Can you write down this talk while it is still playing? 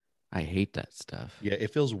I hate that stuff. Yeah,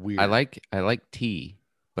 it feels weird. I like tea,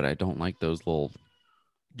 but I don't like those The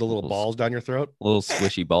little balls down your throat. little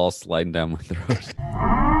squishy balls sliding down my throat.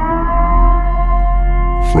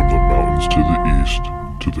 From the mountains to the east,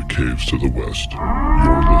 to the caves to the west,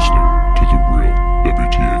 you're listening to The Real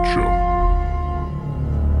WTH Show.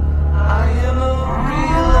 I am a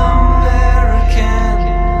real American,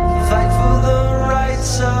 fight for the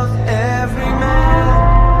rights of every man.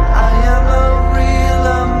 I am a real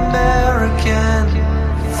American,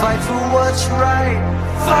 fight for what's right,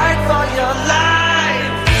 fight for your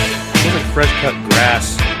life. It's like fresh cut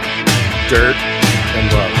grass, dirt,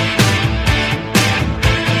 and love.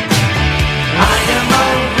 I am a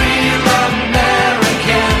real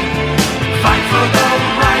American, fight for the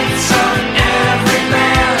rights of every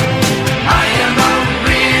man. I am a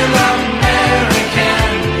real American,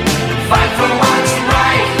 fight for what's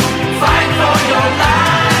right, fight for your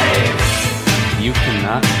life. You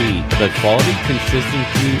cannot beat the quality,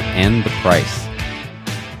 consistency, and the price.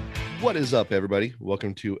 What is up, everybody?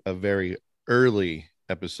 Welcome to a very early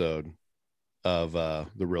episode of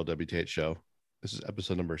The Real WTH Show. This is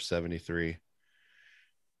episode number 73.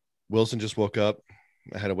 Wilson just woke up.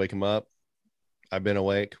 I had to wake him up. I've been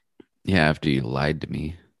awake. Yeah, after you lied to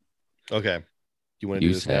me. Okay. You want to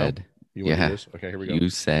do this now? You want to do this? Okay, here we go. You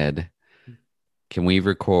said, can we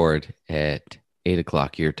record at 8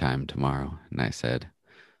 o'clock your time tomorrow? And I said,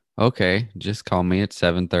 okay, just call me at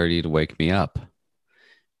 7:30 to wake me up.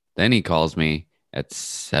 Then he calls me at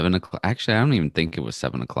 7 o'clock. Actually, I don't even think it was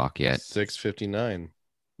 7 o'clock yet. 6:59.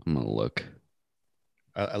 I'm going to look.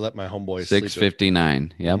 I let my homeboy sleep.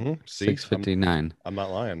 6:59. Yep. Mhm. See, 6:59. I'm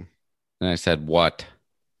not lying. And I said, what?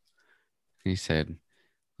 He said,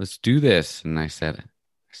 let's do this. And I said, I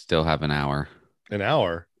still have an hour. An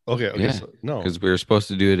hour? Okay. Yeah, So, no. because we were supposed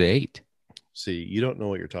to do it at 8. See, you don't know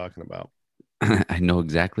what you're talking about. I know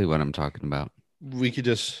exactly what I'm talking about. We could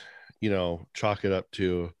just, chalk it up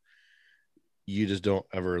to you just don't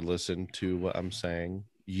ever listen to what I'm saying.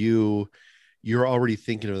 You're already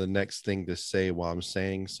thinking of the next thing to say while I'm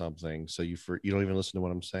saying something, so you don't even listen to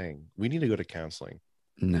what I'm saying. We need to go to counseling.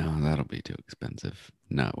 No, that'll be too expensive.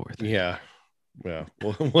 Not worth it. Yeah. We'll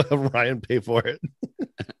have Ryan pay for it.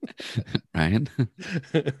 Ryan?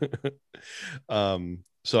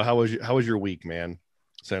 So how was your week, man?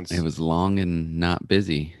 Since It was long and not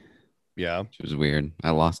busy. Yeah. It was weird.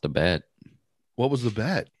 I lost a bet. What was the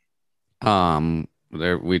bet?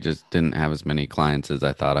 We just didn't have as many clients as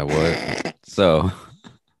I thought I would. So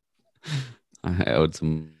I owed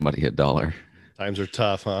somebody $1. Times are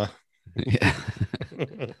tough, huh? Yeah.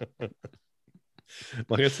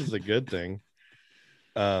 Well, I guess it's a good thing.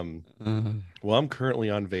 Well, I'm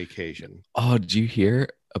currently on vacation. Oh, did you hear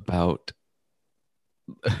about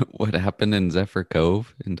what happened in Zephyr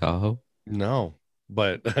Cove in Tahoe? No,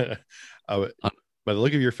 but by the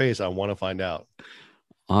look of your face, I want to find out.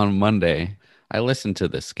 On Monday, I listen to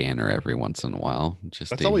the scanner every once in a while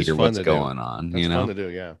just That's to always hear fun what's to do. going on. That's fun to do,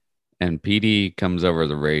 yeah. And PD comes over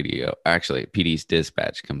the radio. Actually, PD's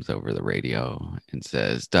dispatch comes over the radio and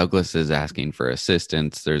says, Douglas is asking for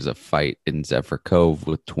assistance. There's a fight in Zephyr Cove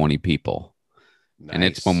with 20 people. Nice. And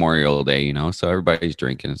it's Memorial Day, so everybody's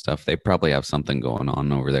drinking and stuff. They probably have something going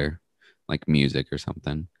on over there, like music or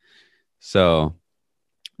something. So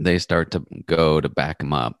they start to go to back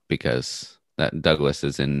them up because that Douglas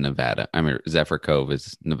is in Nevada. I mean, Zephyr Cove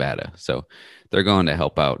is Nevada. So they're going to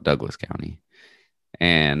help out Douglas County.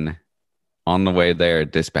 And on the way there,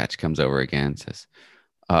 dispatch comes over again and says,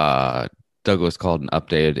 Douglas called and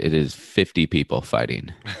updated. It is 50 people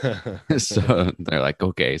fighting. So they're like,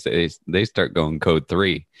 okay. So they start going code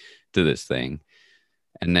 3 to this thing.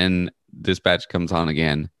 And then dispatch comes on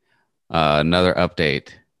again. Another update.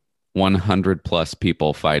 100 plus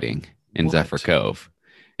people fighting in What? Zephyr Cove.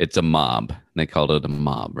 It's a mob. They called it a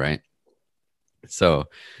mob, right? So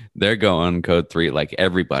they're going code 3. Like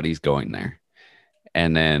everybody's going there.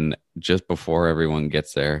 And then just before everyone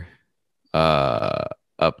gets there,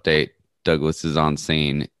 update, Douglas is on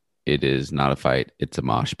scene. It is not a fight. It's a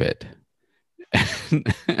mosh pit.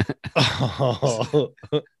 Oh.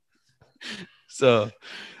 So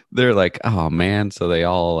they're like, oh, man. So they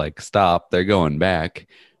all like stop. They're going back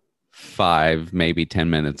 5, maybe 10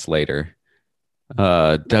 minutes later.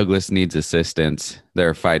 Douglas needs assistance.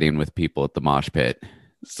 They're fighting with people at the mosh pit.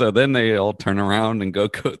 So then they all turn around and go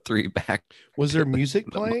code 3 back. Was there music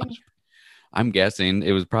playing? I'm guessing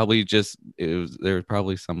it was probably there was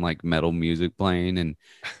probably some like metal music playing and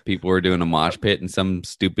people were doing a mosh pit and some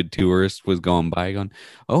stupid tourist was going by going,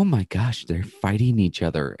 oh my gosh, they're fighting each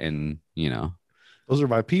other. And, Those are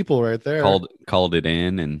my people right there. called it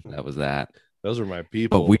in and that was that. Those are my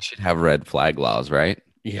people. But we should have red flag laws, right?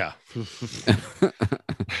 Yeah.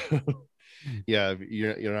 Yeah. If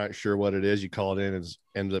you're not sure what it is, you call it in, it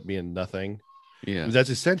ends up being nothing. Yeah. That's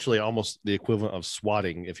essentially almost the equivalent of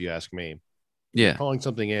swatting, if you ask me. You're Yeah. calling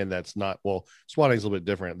something in that's not, well, swatting is a little bit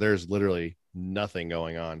different. There's literally nothing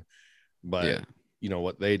going on. But Yeah.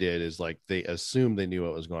 what they did is like they assumed they knew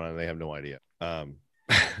what was going on and they have no idea.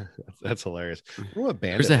 That's hilarious. I wonder what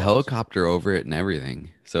band There's it a was. helicopter over it and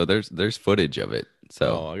everything. So there's footage of it.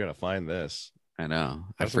 So I gotta find this. I know.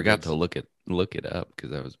 I That's some forgot good to look it up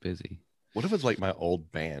because I was busy. What if it's like my old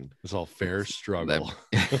band? It's all fair struggle.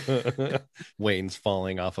 That- Wayne's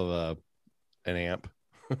falling off of an amp.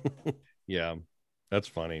 Yeah, that's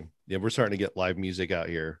funny. Yeah, we're starting to get live music out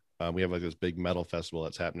here. We have like this big metal festival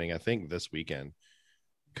that's happening, I think, this weekend.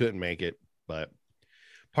 Couldn't make it, but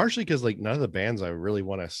partially because like none of the bands I really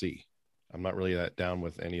want to see. I'm not really that down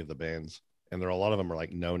with any of the bands, and a lot of them are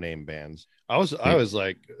like no name bands. I was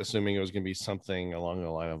like assuming it was gonna be something along the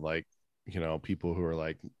line of like people who are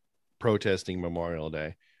like protesting Memorial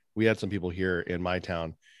Day. We had some people here in my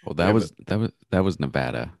town. Well, that was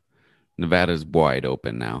Nevada. Nevada's wide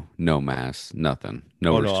open now. No masks, nothing.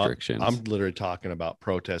 No restrictions. I'm literally talking about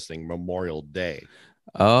protesting Memorial Day.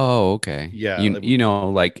 Oh, okay. Yeah, You know,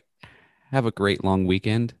 like have a great long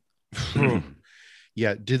weekend.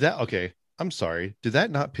 yeah. Okay, I'm sorry. Did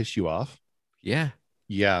that not piss you off? Yeah.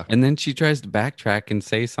 Yeah. And then she tries to backtrack and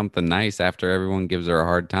say something nice after everyone gives her a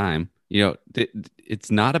hard time.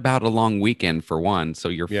 It's not about a long weekend for one. So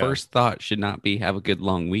your first thought should not be have a good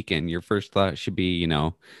long weekend. Your first thought should be,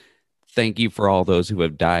 thank you for all those who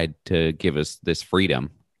have died to give us this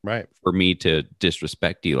freedom. Right. For me to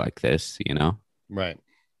disrespect you like this, Right.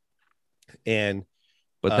 And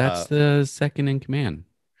but that's the second in command.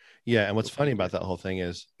 Yeah, and what's funny about that whole thing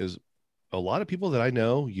is a lot of people that I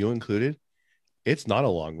know, you included, it's not a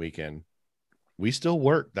long weekend. We still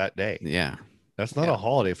work that day. Yeah. That's not a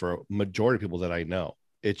holiday for a majority of people that I know.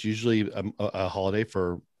 It's usually a holiday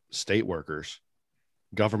for state workers,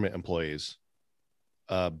 government employees,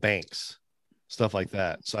 banks, stuff like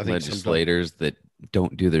that. So I think legislators that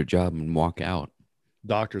don't do their job and walk out,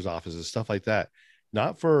 doctors' offices, stuff like that.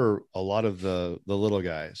 Not for a lot of the little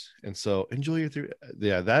guys. And so enjoy your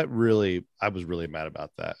that really, I was really mad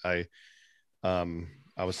about that. I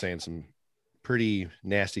was saying some pretty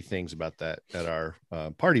nasty things about that at our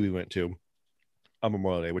party we went to on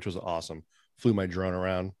Memorial Day, which was awesome. Flew my drone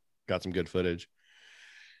around, got some good footage.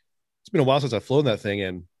 It's been a while since I've flown that thing,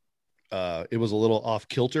 and it was a little off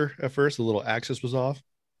kilter at first. The little axis was off.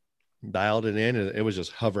 Dialed it in, and it was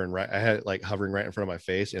just hovering right. I had it like hovering right in front of my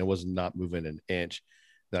face, and it was not moving an inch.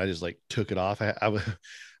 Then I just like took it off.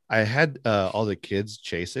 I had all the kids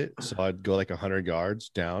chase it, so I'd go like 100 yards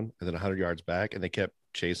down and then 100 yards back, and they kept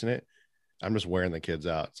chasing it. I'm just wearing the kids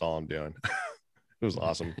out. That's all I'm doing. It was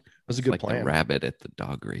awesome. It was a good plan. The rabbit at the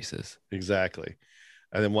dog races. Exactly.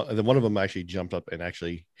 And then one of them actually jumped up and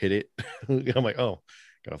actually hit it. I'm like, oh,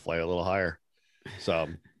 gotta fly a little higher. So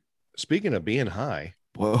speaking of being high.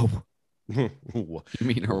 Whoa. You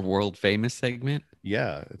mean our world famous segment?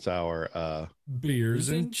 Yeah, it's our beers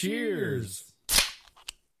and cheers.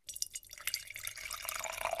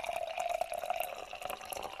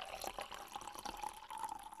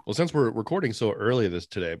 Well, since we're recording so early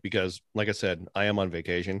today, because like I said, I am on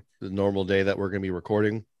vacation. The normal day that we're going to be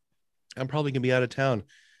recording, I'm probably going to be out of town,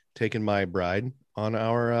 taking my bride on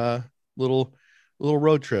our little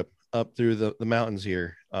road trip up through the mountains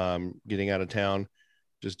here. Getting out of town,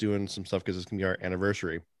 just doing some stuff because it's going to be our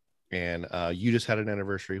anniversary. And you just had an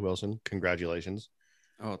anniversary, Wilson. Congratulations.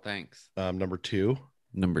 Oh, thanks. Number two.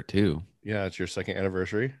 Yeah, it's your second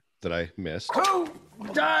anniversary that I missed. Who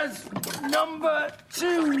does number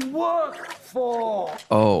 2 work for?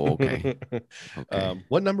 Oh, okay. Okay.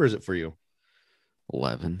 What number is it for you?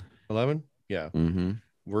 11. 11? Yeah. Mm-hmm.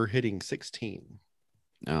 We're hitting 16.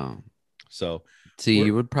 Oh. So see,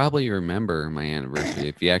 you would probably remember my anniversary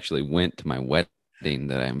if you actually went to my wedding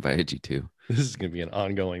that I invited you to. This is going to be an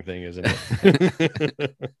ongoing thing, isn't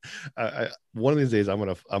it? One of these days I'm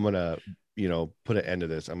going to, put an end to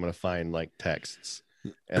this. I'm going to find like texts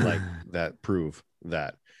and like that prove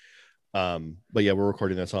that. But yeah, we're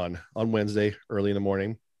recording this on Wednesday, early in the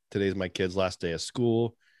morning. Today's my kid's last day of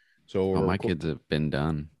school. So my kids have been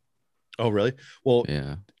done. Oh, really? Well,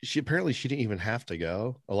 yeah. She didn't even have to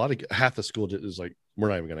go. Half the school is like, we're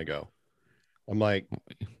not even going to go. I'm like,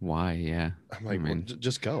 why? Yeah. I'm like, well,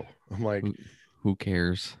 just go. I'm like, who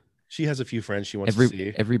cares? She has a few friends she wants to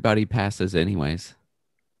see. Everybody passes anyways.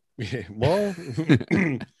 Well,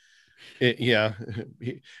 yeah,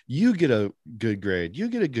 you get a good grade. You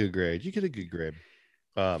get a good grade.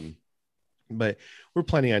 But we're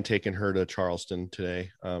planning on taking her to Charleston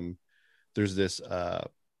today. There's this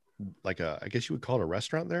like I guess you would call it a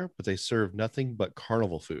restaurant there, but they serve nothing but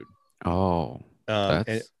carnival food. Oh,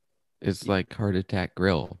 And it's like Heart Attack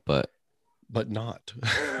Grill, but not.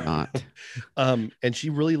 not. And she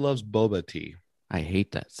really loves boba tea. I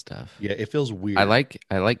hate that stuff. Yeah, it feels I weird.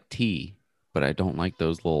 like tea, but I don't like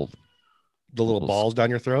those The little little, balls down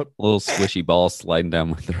your throat. little squishy balls sliding down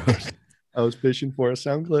my throat. I was fishing for a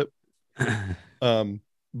sound clip.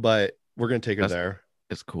 But we're gonna take her there.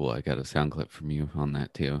 It's cool. I got a sound clip from you on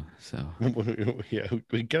that too. So Yeah,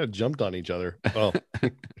 we kind of jumped on each other. Oh,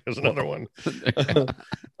 there's another one.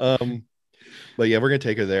 But yeah, we're gonna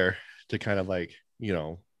take her there to kind of like,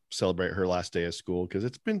 celebrate her last day of school, because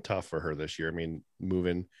it's been tough for her this year. I mean,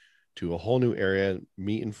 moving to a whole new area,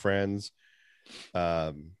 meeting friends.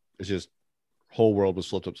 It's just whole world was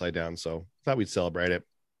flipped upside down. So thought we'd celebrate it.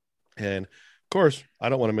 And of course, I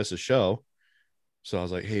don't want to miss a show. So I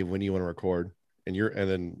was like, hey, when do you want to record? And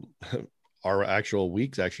then our actual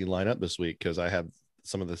weeks actually line up this week, because I have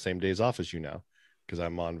some of the same days off as you now, because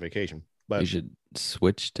I'm on vacation. But you should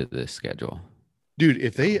switch to this schedule. dude,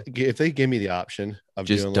 if they give me the option of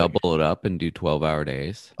Just doing double it up and do 12-hour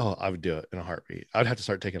days. oh, I would do it in a heartbeat. I'd have to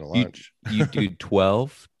start taking a lunch. You do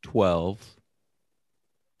 12, 12,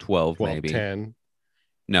 12 12, maybe. 10.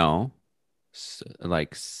 No,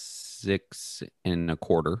 like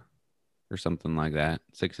 6.25 or something like that.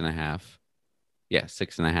 6.5. Yeah,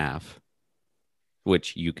 6.5,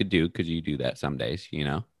 which you could do because you do that some days,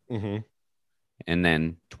 Mm-hmm. and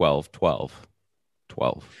then 12, 12,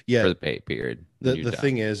 12 Yeah. for the pay period. The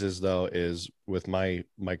thing is with my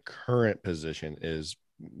current position is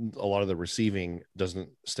a lot of the receiving doesn't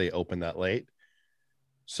stay open that late.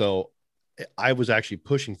 So I was actually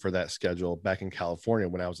pushing for that schedule back in California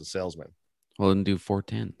when I was a salesman. Well, then do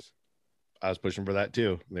 410s. I was pushing for that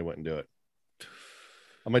too, and they wouldn't do it.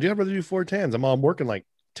 I'm like, dude, I'd rather do 410s. I'm working like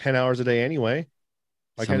 10 hours a day anyway.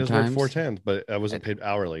 I can't just work Sometimes 410s, but I wasn't paid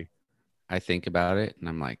hourly. I think about it and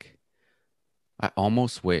I'm like, I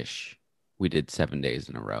almost wish we did 7 days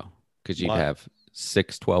in a row, because you'd Why? have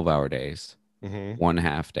 6 12-hour days, Mm-hmm. one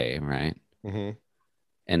half day, right? Mm-hmm.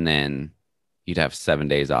 And then you'd have 7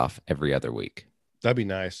 days off every other week. That'd be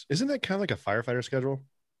nice. Isn't that kind of like a firefighter schedule?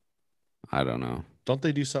 I don't know. Don't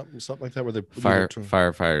they do something like that where they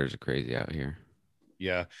Firefighters are crazy out here.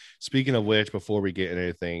 Yeah. Speaking of which, before we get into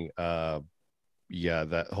anything, yeah,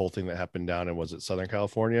 that whole thing that happened down in, was it Southern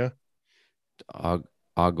California?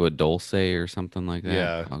 Agua Dulce or something like that.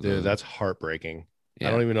 Yeah, dude, that's heartbreaking. Yeah.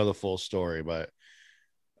 I don't even know the full story, but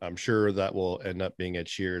I'm sure that will end up being a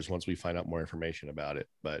cheers once we find out more information about it.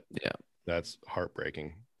 But yeah, that's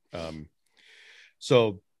heartbreaking.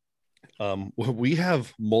 So we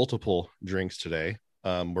have multiple drinks today.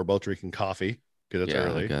 We're both drinking coffee because it's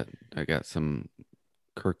early. I got some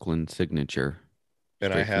Kirkland Signature,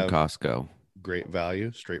 and I have from Costco. Great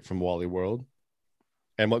value, straight from Wally World.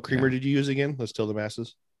 And what creamer did you use again? Let's tell the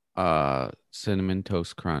masses. Cinnamon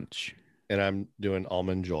Toast Crunch. And I'm doing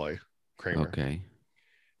Almond Joy creamer. Okay.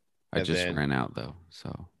 I just ran out though,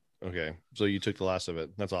 so. Okay, so you took the last of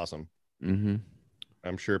it. That's awesome. Mm-hmm.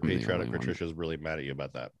 I'm sure I'm the patriotic only one. Patricia's really mad at you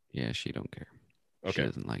about that. Yeah, she don't care. Okay. She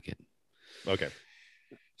doesn't like it. Okay.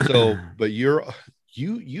 So, but you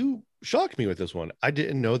shocked me with this one. I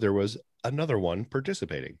didn't know there was another one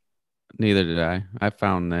participating. Neither did I. I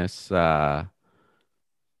found this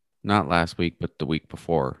not last week, but the week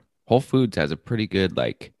before. Whole Foods has a pretty good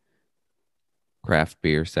like craft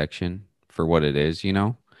beer section for what it is,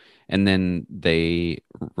 and then they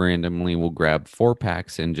randomly will grab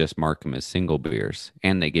 4-packs and just mark them as single beers,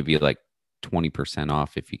 and they give you like 20%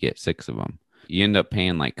 off if you get 6 of them. You end up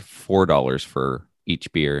paying like $4 for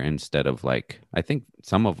each beer instead of like, I think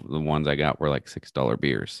some of the ones I got were like $6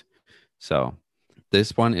 beers. So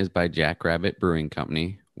this one is by Jackrabbit Brewing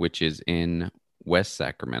Company, which is in West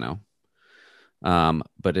Sacramento.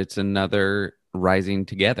 But it's another Rising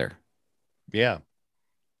Together. Yeah.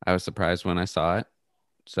 I was surprised when I saw it.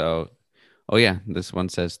 So, oh yeah, this one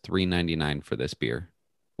says $3.99 for this beer,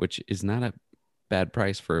 which is not a bad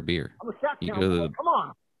price for a beer. You go to the Come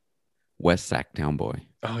on. West Sacktown boy.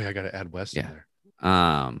 Oh yeah, I got to add West in there.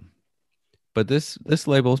 But this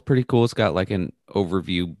label is pretty cool. It's got like an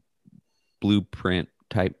overview blueprint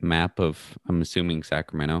type map of, I'm assuming,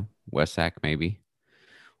 Sacramento, West Sac maybe.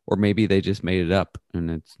 Or maybe they just made it up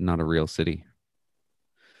and it's not a real city.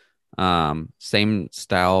 Same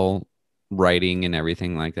style writing and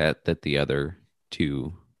everything like that the other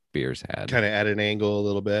two beers had. Kind of at an angle a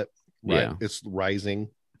little bit. Right? Yeah. It's rising.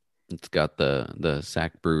 It's got the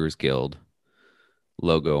Sac Brewers Guild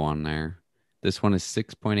logo on there. This one is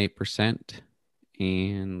 6.8%.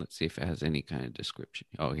 And let's see if it has any kind of description.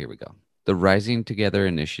 Oh, here we go. The Rising Together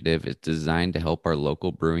initiative is designed to help our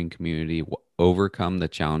local brewing community overcome the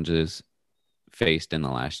challenges faced in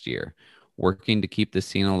the last year, working to keep the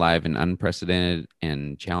scene alive in unprecedented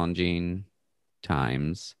and challenging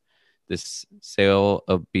times. This sale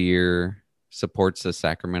of beer supports the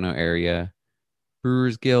Sacramento area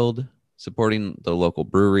Brewers Guild, supporting the local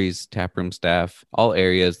breweries, taproom staff, all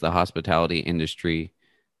areas, the hospitality industry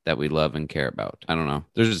that we love and care about. I don't know.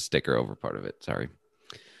 There's a sticker over part of it. Sorry.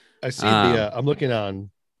 I see Um, I'm looking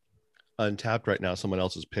on Untapped right now, someone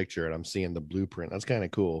else's picture, and I'm seeing the blueprint. That's kind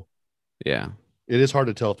of cool. yeah. It is hard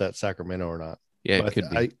to tell if that's Sacramento or not, Yeah, it but could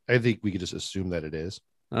be. I think we could just assume that it is.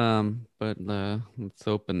 But let's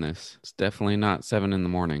open this. It's definitely not 7 in the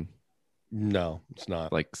morning, No, it's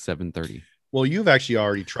not. like 7:30. Well, you've actually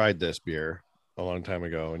already tried this beer a long time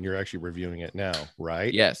ago, and you're actually reviewing it now,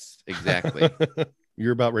 right? Yes, exactly.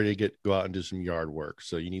 You're about ready to go out and do some yard work,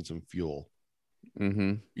 so you need some fuel.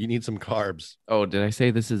 Mm-hmm. You need some carbs. Oh, did I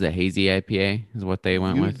say this is a hazy IPA? Is what they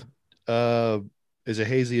went You with? is it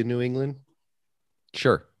hazy in New England?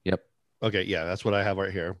 Sure. Yep. Okay, yeah, that's what I have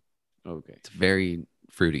right here. Okay. It's very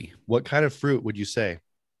fruity. What kind of fruit would you say?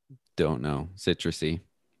 Don't know. Citrusy.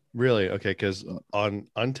 Really? Okay, because on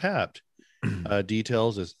Untapped,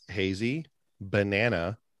 details is hazy,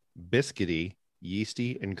 banana, biscuity,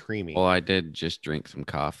 yeasty, and creamy. Well, I did just drink some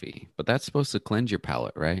coffee, but that's supposed to cleanse your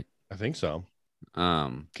palate, right? I think so.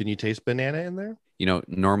 Um, Can you taste banana in there?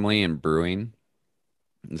 Normally in brewing,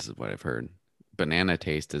 this is what I've heard. Banana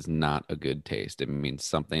taste is not a good taste. It means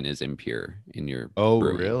something is impure in your Oh,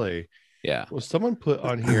 brewing. really? Yeah. Well, someone put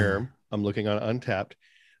on here, I'm looking on Untapped,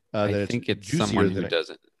 that I think it's juicier someone who than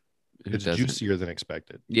doesn't. it's juicier than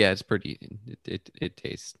expected. Yeah, it's pretty. It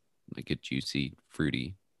tastes like a juicy,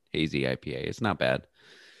 fruity, hazy IPA. It's not bad,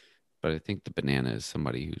 but I think the banana is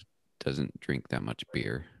somebody who doesn't drink that much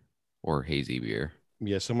beer or hazy beer.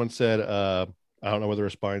 Yeah, someone said, I don't know what they're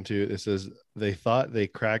responding to. It says they thought they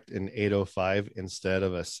cracked an 805 instead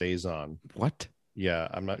of a Saison. What? Yeah,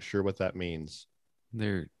 I'm not sure what that means.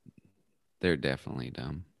 They're definitely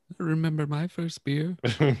dumb. I remember my first beer.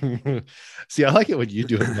 See, I like it when you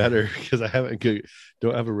do it better because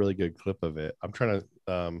don't have a really good clip of it. I'm trying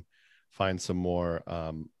to find some more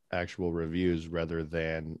actual reviews rather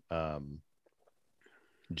than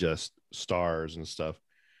just stars and stuff.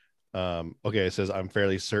 Okay, it says I'm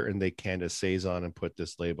fairly certain they canned a Saison and put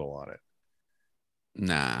this label on it.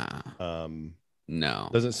 Nah, no.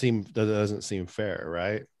 Doesn't seem fair,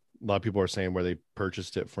 right? A lot of people are saying where they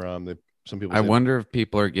purchased it from. Some people. I say, wonder if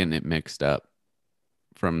people are getting it mixed up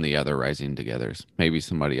from the other Rising Togethers. Maybe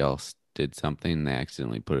somebody else did something. They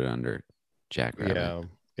accidentally put it under Jackrabbit. Yeah,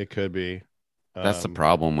 it could be. That's the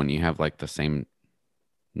problem when you have like the same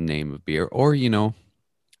name of beer or,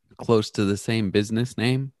 close to the same business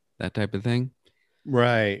name, that type of thing.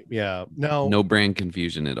 Right. Yeah. No brand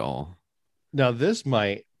confusion at all. Now this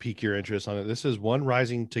might pique your interest on it. This is one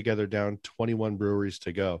Rising Together down, 21 breweries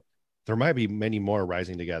to go. There might be many more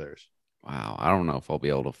Rising Togethers. Wow. I don't know if I'll be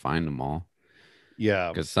able to find them all. Yeah.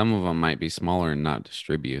 Because some of them might be smaller and not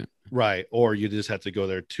distribute. Right. Or you just have to go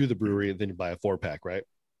there to the brewery and then you buy a 4-pack, right?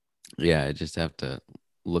 Yeah. I just have to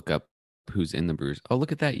look up who's in the brewers. Oh,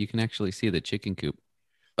 look at that. You can actually see the chicken coop.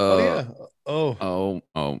 Oh, yeah.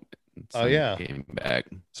 Oh, yeah. Came back.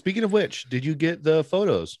 Speaking of which, did you get the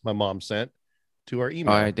photos my mom sent to our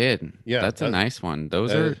email? Oh, I did. Yeah, that's a nice one.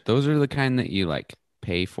 Those are the kind that you like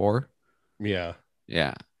pay for. Yeah.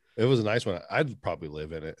 Yeah. It was a nice one. I'd probably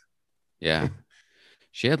live in it. Yeah.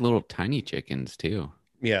 She had little tiny chickens too.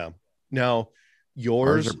 Yeah. Now,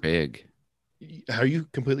 Ours are big. Are you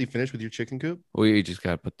completely finished with your chicken coop? We just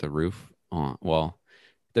got to put the roof on. Well,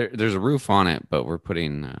 there's a roof on it, but we're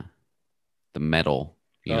putting the metal,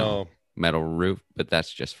 metal roof, but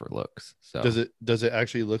that's just for looks. So does it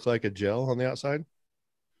actually look like a gel on the outside?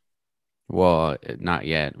 Well, not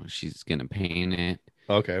yet. She's gonna paint it.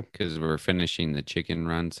 Okay. Because we're finishing the chicken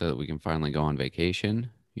run so that we can finally go on vacation.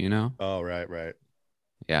 Oh, right.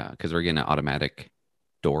 Yeah, because we're getting an automatic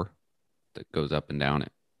door that goes up and down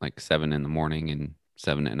at like 7 in the morning and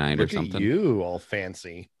 7 at night or something. Look at you, all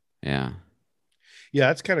fancy. Yeah. Yeah,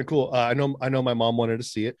 that's kind of cool. I know my mom wanted to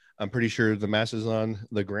see it. I'm pretty sure the masses on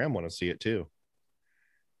the gram want to see it too.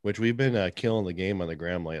 Which we've been killing the game on the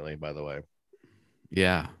gram lately, by the way.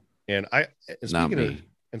 Yeah. And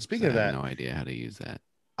speaking of that, I have no idea how to use that.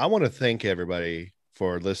 I want to thank everybody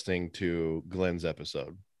for listening to Glenn's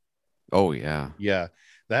episode. Oh yeah. Yeah,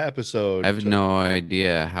 that episode. I have no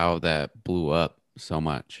idea how that blew up so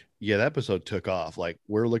much. Yeah, that episode took off. Like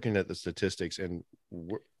we're looking at the statistics, and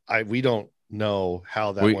we don't know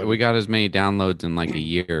how that we got as many downloads in like a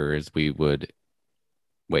year as we would.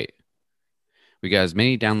 Wait, we got as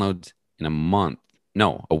many downloads in a month.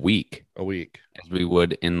 No, a week, a week. as we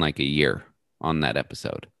would in like a year on that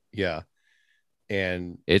episode. Yeah.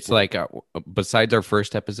 And It's like, besides our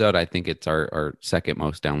first episode, I think it's our second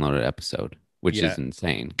most downloaded episode, which yeah, is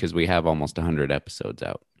insane because we have almost 100 episodes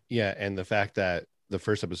out. yeah. And the fact that the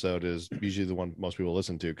first episode is usually the one most people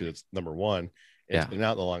listen to because it's number one. It's Yeah. been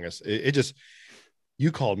out the longest. It just,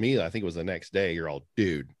 you called me, I think it was the next day. You're all,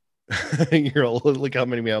 dude, you're all, look how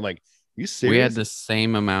many, I'm like, you serious? We had the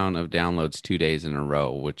same amount of downloads 2 days in a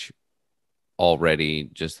row, which already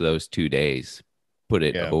just those 2 days put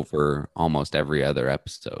it Yeah. over almost every other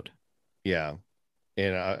episode. Yeah.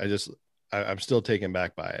 And I'm still taken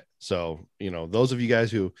back by it. So, those of you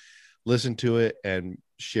guys who listened to it and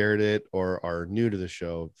shared it or are new to the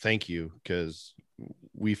show, thank you. Because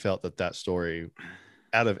we felt that story,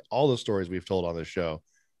 out of all the stories we've told on this show,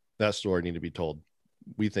 that story needed to be told,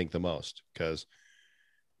 we think, the most, because,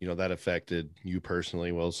 that affected you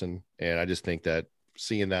personally, Wilson. And I just think that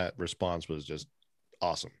seeing that response was just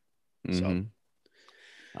awesome. Mhm.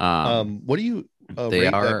 So, what do you they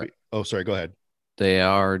rate are that? Oh, sorry. Go ahead. they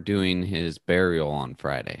are doing his burial on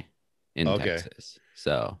Friday in Okay. Texas,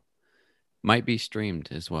 so might be streamed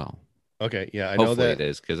as well. Okay. Yeah. I know Hopefully that it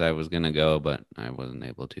is, because I was gonna go, but I wasn't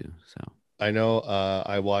able to. So I know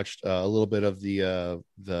I watched a little bit of the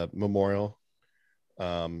memorial.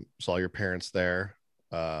 Saw your parents there.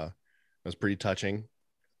 It was pretty touching.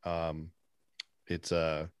 It's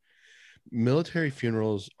military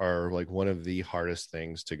funerals are like one of the hardest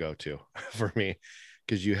things to go to for me,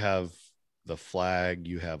 because you have the flag,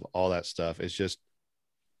 you have all that stuff. It's just,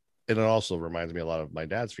 and it also reminds me a lot of my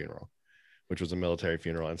dad's funeral, which was a military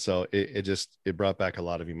funeral. And so it brought back a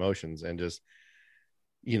lot of emotions, and just,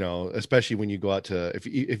 especially when you go out to, if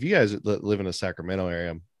you guys live in the Sacramento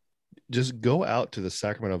area, just go out to the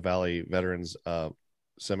Sacramento Valley Veterans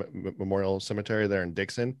Memorial Cemetery there in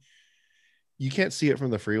Dixon. You can't see it from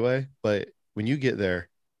the freeway, but when you get there,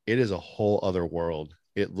 it is a whole other world.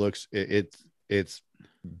 It looks, it's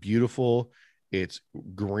beautiful. It's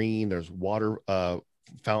green. There's water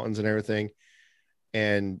fountains and everything.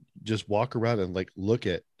 And just walk around and like look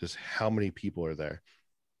at just how many people are there.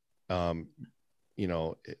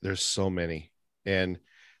 There's so many, and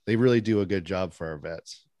they really do a good job for our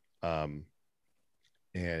vets. And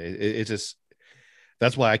it just,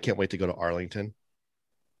 that's why I can't wait to go to Arlington,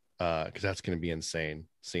 because that's going to be insane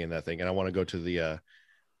seeing that thing. And I want to go to the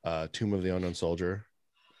Tomb of the Unknown Soldier,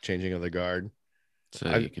 changing of the guard,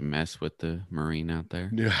 so you can mess with the Marine out there.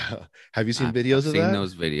 Yeah. Have you seen I've videos of seen that?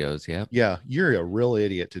 those videos. Yep. Yeah, you're a real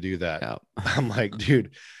idiot to do that. Yep. I'm like,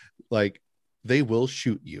 dude, like they will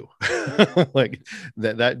shoot you. Like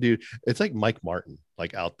that dude, it's like Mike Martin,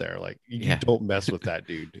 like out there, like you don't mess with that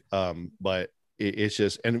dude. But it's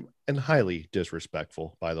just, and highly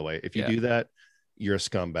disrespectful, by the way. If you do that, you're a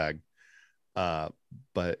scumbag.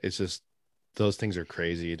 But it's just, those things are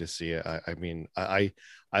crazy to see. I mean,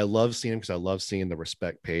 I love seeing them because I love seeing the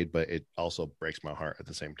respect paid, but it also breaks my heart at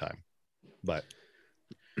the same time. But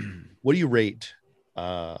what do you rate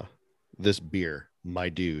this beer, my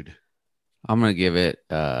dude? I'm gonna give it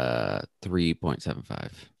 3.75.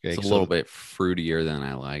 Okay, it's a little bit fruitier than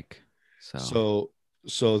I like. So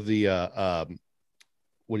the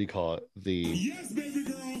what do you call it? Yes, baby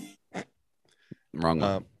girl. Wrong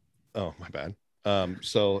one. Oh, my bad.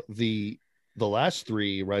 So the last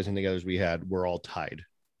three Rising Togethers we had were all tied.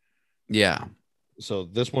 Yeah. So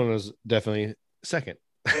this one was definitely second.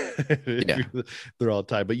 Yeah. They're all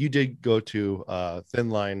tied, but you did go to Thin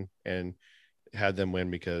Line and had them win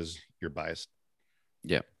because you're biased.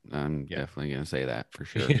 Yep. I'm definitely gonna say that for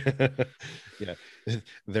sure. Yeah.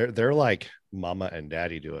 They're like mama and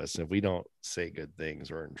daddy to us. If we don't say good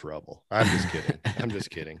things, we're in trouble. I'm just kidding. I'm just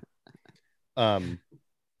kidding.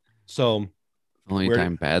 So the only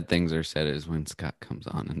time bad things are said is when Scott comes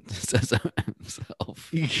on and says it himself.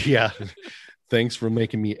 Yeah. Thanks for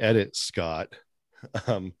making me edit, Scott.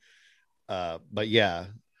 But yeah,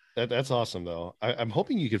 that's awesome though. I'm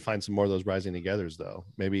hoping you could find some more of those Rising Togethers though.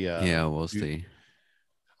 Maybe yeah, we'll see.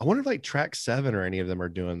 I wonder if like Track 7 or any of them are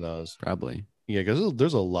doing those. Probably. Yeah, because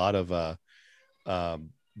there's a lot of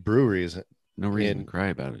breweries. No reason to cry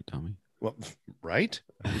about it, Tommy. Well, right?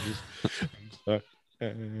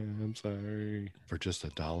 I'm sorry. For just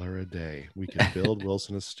 $1 a day, we can build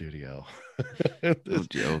Wilson a studio. No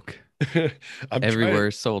joke. Everywhere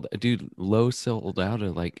sold. Dude, Lowe's sold out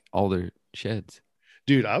of like all their sheds.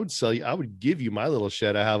 Dude, I would give you my little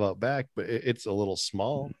shed I have out back, but it's a little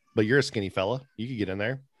small. But you're a skinny fella. You could get in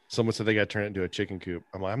there. Someone said they got to turn it into a chicken coop.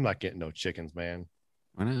 I'm like, I'm not getting no chickens, man.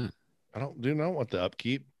 Why not? I don't want the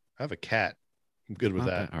upkeep. I have a cat. I'm good with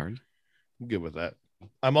that. Hard. I'm good with that.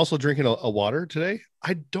 I'm also drinking a water today.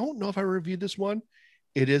 I don't know if I reviewed this one.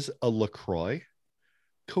 It is a LaCroix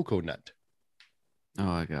coconut. Oh,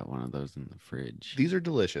 I got one of those in the fridge. These are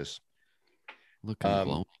delicious. Looking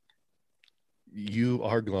glowing. You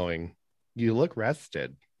are glowing. You look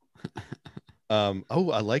rested.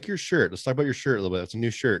 Oh, I like your shirt. Let's talk about your shirt a little bit. It's a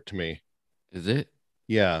new shirt to me. Is it?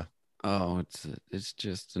 Yeah. Oh, it's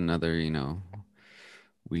just another,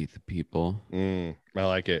 we the people. I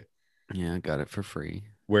like it. Yeah, I got it for free.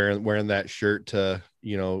 Wearing that shirt to,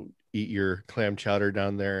 eat your clam chowder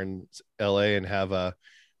down there in LA and have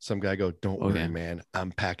some guy go, "Don't worry, man,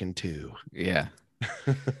 I'm packing too." Yeah.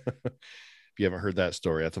 If you haven't heard that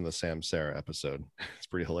story, that's on the Sam Sarah episode. It's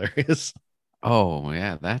pretty hilarious. Oh,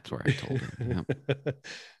 yeah, that's where I told him. Yep.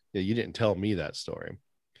 Yeah, you didn't tell me that story.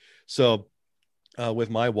 So with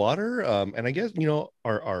my water, and I guess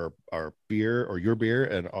our beer or your beer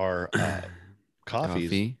and our coffees,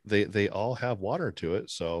 Coffee. they all have water to it.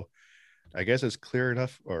 So I guess it's clear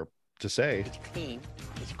enough or to say It's clean,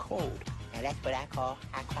 it's cold. Now that's what I call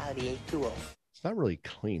high quality H2O. it's not really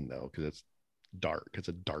clean though, because it's dark. It's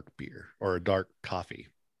a dark beer or a dark coffee.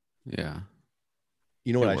 Yeah.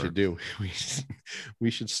 You know what It I should do? We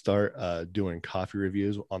should start doing coffee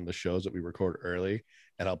reviews on the shows that we record early,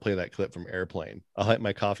 and I'll play that clip from Airplane. I'll hit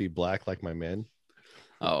my coffee black like my men.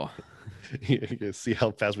 Oh. You can see how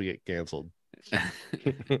fast we get canceled.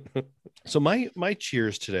 So my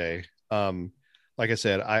cheers today, like I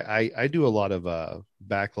said, I do a lot of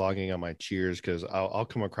backlogging on my cheers because I'll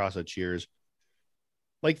come across a cheers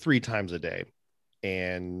like 3 times a day,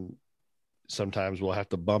 and sometimes we'll have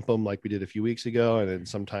to bump them like we did a few weeks ago, and then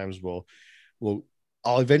sometimes I'll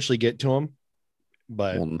eventually get to them,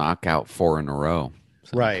 but We'll knock out 4 in a row.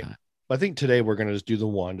 right. sometime. I think today we're going to just do the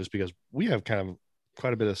one, just because we have kind of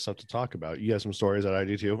quite a bit of stuff to talk about. You have some stories that I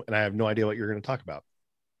do too, and I have no idea what you're going to talk about.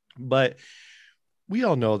 But we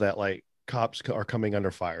all know that like cops are coming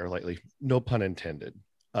under fire lately, no pun intended.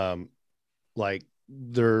 Like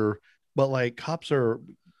cops are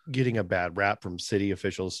getting a bad rap from city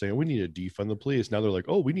officials saying we need to defund the police. Now they're like,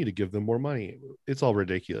 oh, we need to give them more money. It's all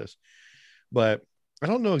ridiculous. But I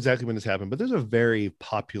don't know exactly when this happened, but there's a very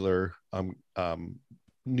popular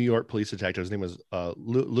New York police detective. His name was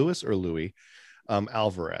Louis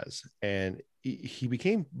Alvarez, and he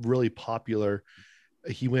became really popular.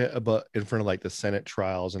 He went about in front of like the Senate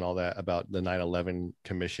trials and all that about the 9/11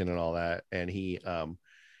 commission and all that, and he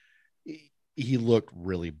looked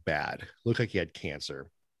really bad. Looked like he had cancer.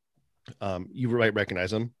 You might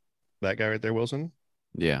recognize him, that guy right there, Wilson.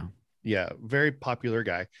 Yeah. Yeah, very popular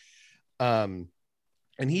guy.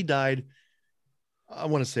 And he died, I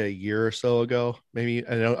want to say a year or so ago, maybe.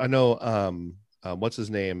 I know what's his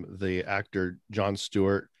name? The actor Jon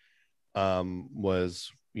Stewart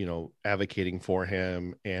was, advocating for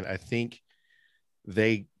him. And I think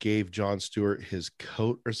they gave Jon Stewart his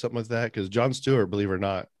coat or something like that. Because Jon Stewart, believe it or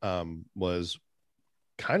not, was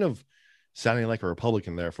kind of sounding like a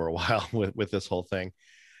Republican there for a while with this whole thing.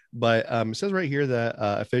 But it says right here that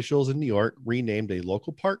officials in New York renamed a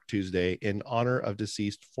local park Tuesday in honor of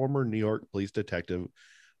deceased former New York police detective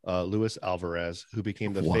Luis Alvarez, who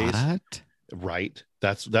became the face. What? Right.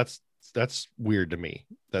 That's weird to me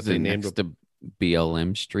that Is they it named next to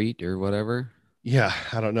BLM Street or whatever? Yeah,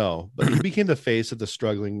 I don't know, but he became the face of the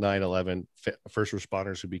struggling 9/11 first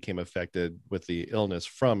responders who became affected with the illness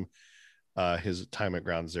from his time at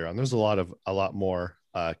Ground Zero. And there's a lot more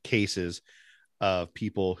cases of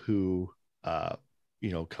people who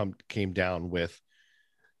came down with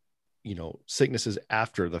sicknesses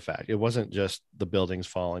after the fact. It wasn't just the buildings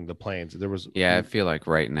falling, the planes. There was Yeah, I feel like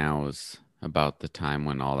right now is about the time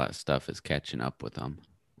when all that stuff is catching up with them.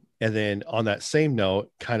 And then on that same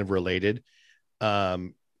note, kind of related,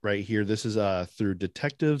 right here, this is through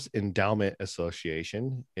Detectives Endowment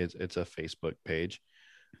Association. It's a Facebook page.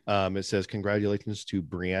 It says congratulations to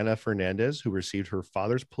Brianna Fernandez, who received her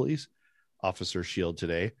father's police officer shield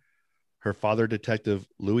today. Her father, Detective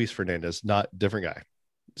Luis Fernandez, not different guy,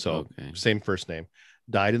 so same first name,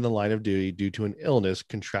 died in the line of duty due to an illness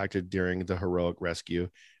contracted during the heroic rescue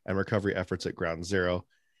and recovery efforts at Ground Zero.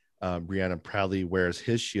 Brianna proudly wears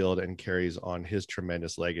his shield and carries on his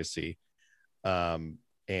tremendous legacy.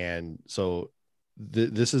 And so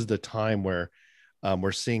this is the time where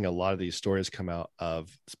we're seeing a lot of these stories come out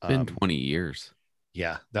of. It's been 20 years.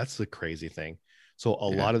 Yeah, that's the crazy thing. So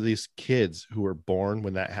a lot of these kids who were born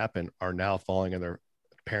when that happened are now following in their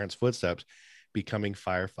parents' footsteps, becoming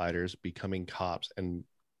firefighters, becoming cops, and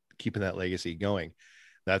keeping that legacy going.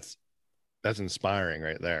 That's inspiring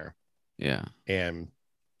right there. Yeah. And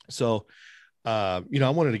so, I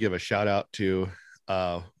wanted to give a shout out to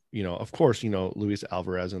of course, Luis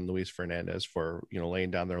Alvarez and Luis Fernandez for,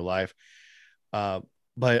 laying down their life.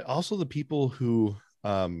 But also the people who,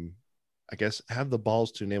 I guess, have the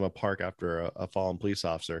balls to name a park after a fallen police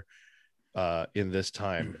officer in this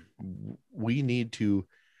time. We need to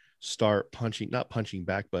start not punching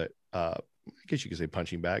back, but I guess you could say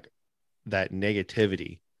punching back that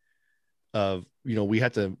negativity of, we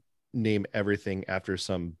have to name everything after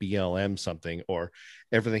some BLM something, or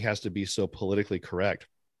everything has to be so politically correct.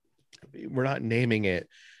 We're not naming it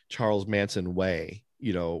Charles Manson Way.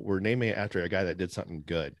 We're naming it after a guy that did something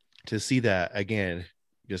good. To see that again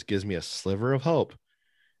just gives me a sliver of hope,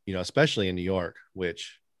 especially in New York,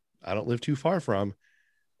 which I don't live too far from.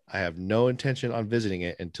 I have no intention on visiting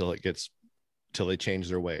it until they change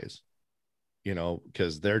their ways,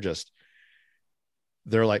 because they're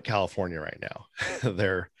like California right now.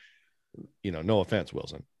 They're, no offense,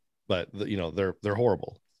 Wilson, but they're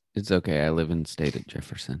horrible. It's okay. I live in state of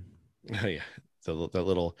Jefferson. Yeah, that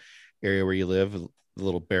little area where you live, the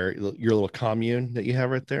little your little commune that you have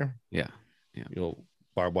right there. Yeah.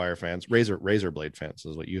 Barbed wire fence, razor blade fence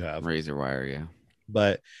is what you have. Razor wire, yeah.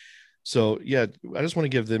 But so yeah, I just want to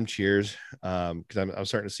give them cheers, because I'm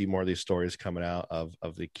starting to see more of these stories coming out of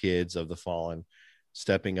the kids of the fallen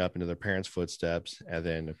stepping up into their parents' footsteps, and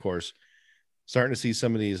then of course starting to see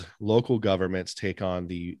some of these local governments take on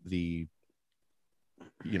the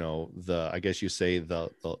I guess you say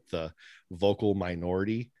the vocal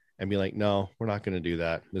minority and be like, no, we're not going to do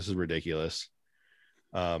that. This is ridiculous.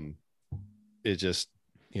 It just,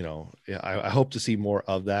 I hope to see more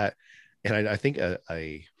of that. And I think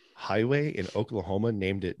a highway in Oklahoma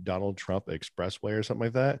named it Donald Trump Expressway or something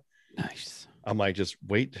like that. Nice. I'm like, just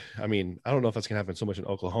wait. I mean, I don't know if that's going to happen so much in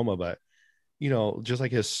Oklahoma, but, just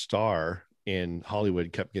like his star in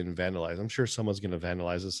Hollywood kept getting vandalized. I'm sure someone's going to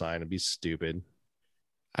vandalize the sign and be stupid.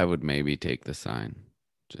 I would maybe take the sign.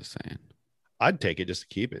 Just saying. I'd take it just to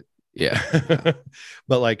keep it. Yeah.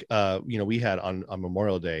 But like, we had on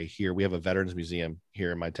Memorial Day here, we have a veterans museum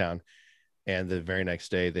here in my town. And the very next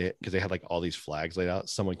day, because they had like all these flags laid out,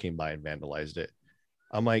 someone came by and vandalized it.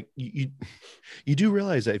 I'm like, you do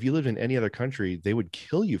realize that if you lived in any other country, they would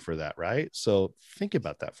kill you for that, right? So think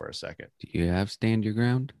about that for a second. Do you have stand your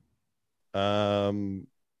ground? I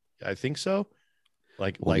think so.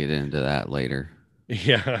 We'll get into that later.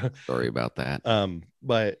 Yeah. Sorry about that.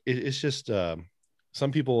 But it's just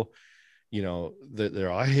some people,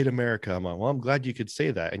 they're I hate America. I'm like, well, I'm glad you could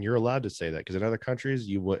say that, and you're allowed to say that, because in other countries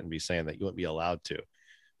you wouldn't be saying that. You wouldn't be allowed to.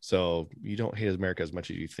 So you don't hate America as much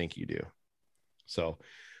as you think you do. So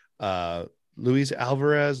Luis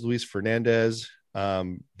Alvarez, Luis Fernandez,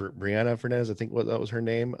 Brianna Fernandez, I think that was her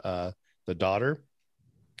name, the daughter.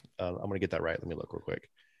 I'm gonna get that right. Let me look real quick.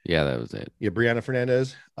 Yeah, that was it. Yeah, Brianna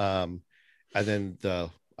Fernandez. And then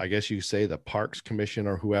I guess you say the Parks Commission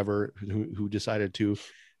or whoever who decided to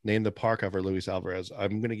name the park after Luis Alvarez.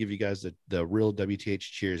 I'm going to give you guys the real WTH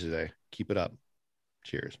cheers today. Keep it up.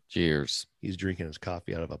 Cheers. Cheers. He's drinking his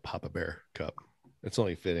coffee out of a Papa Bear cup. It's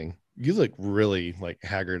only fitting. You look really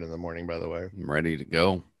haggard in the morning, by the way. I'm ready to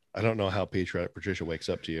go. I don't know how Patricia wakes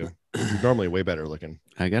up to you. You're normally way better looking.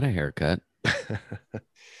 I got a haircut.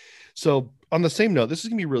 So on the same note, this is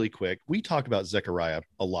going to be really quick. We talk about Zechariah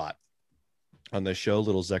a lot on this show,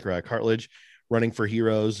 little Zechariah Cartledge, running for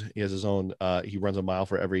heroes. He has his own, he runs a mile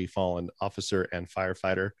for every fallen officer and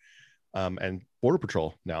firefighter, and Border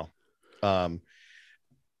Patrol now. So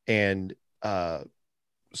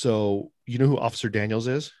you know who Officer Daniels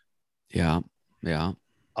is? Yeah.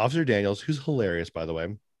 Officer Daniels, who's hilarious, by the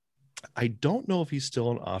way. I don't know if he's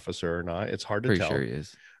still an officer or not. It's hard to tell. Pretty sure he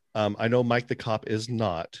is. I know Mike the cop is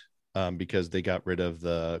not, because they got rid of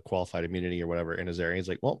the qualified immunity or whatever in his area. He's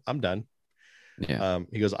like, well, I'm done. Yeah.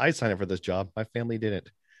 He goes, I signed up for this job. My family didn't.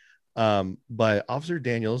 But Officer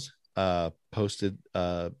Daniels posted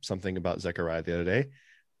something about Zechariah the other day,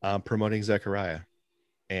 promoting Zechariah.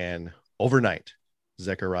 And overnight,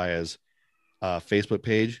 Zechariah's Facebook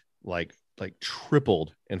page like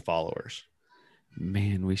tripled in followers.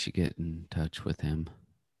 Man, we should get in touch with him.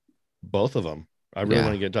 Both of them. I really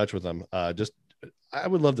want to get in touch with them. I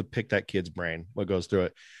would love to pick that kid's brain, what goes through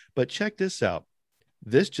it. But check this out.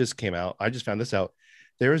 This just came out. I just found this out.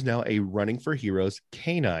 There is now a Running for Heroes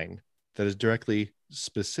canine that is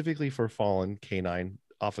specifically for fallen canine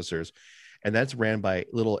officers. And that's ran by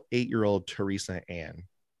little 8-year-old Teresa Ann.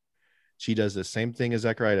 She does the same thing as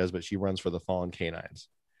Zechariah does, but she runs for the fallen canines.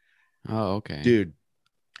 Oh, okay. Dude,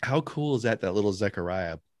 how cool is that little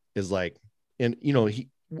Zechariah is like, and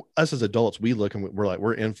us as adults, we look and we're like,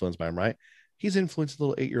 we're influenced by him, right? He's influenced a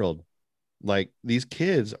little 8-year-old. Like, these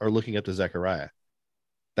kids are looking up to Zechariah.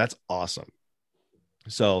 That's awesome.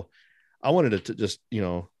 So I wanted to just,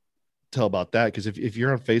 tell about that, because if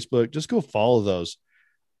you're on Facebook, just go follow those.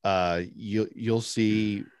 You'll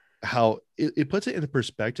see how it puts it into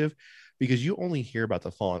perspective, because you only hear about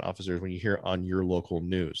the fallen officers when you hear on your local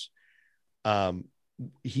news.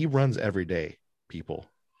 He runs every day, people.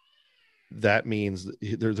 That means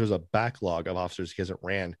there's a backlog of officers he hasn't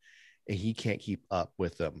ran, and he can't keep up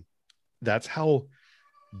with them. That's how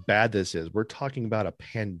bad this is. We're talking about a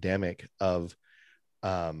pandemic of,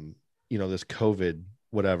 this COVID,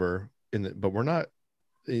 whatever. But we're not.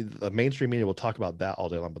 The mainstream media will talk about that all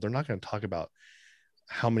day long, but they're not going to talk about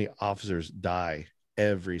how many officers die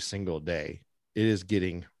every single day. It is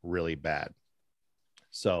getting really bad.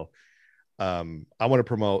 So, I want to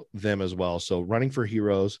promote them as well. So, Running for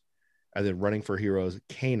Heroes, and then Running for Heroes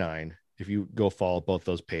K9. If you go follow both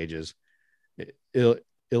those pages,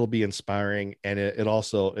 it'll be inspiring, and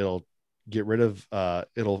it'll get rid of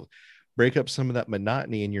it'll break up some of that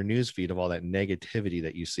monotony in your news feed of all that negativity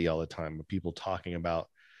that you see all the time of people talking about,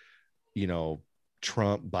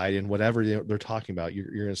 Trump, Biden, whatever they're talking about.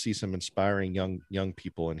 You're going to see some inspiring young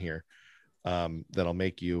people in here that'll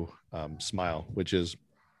make you smile,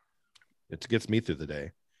 it gets me through the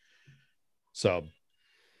day. So,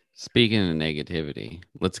 speaking of negativity,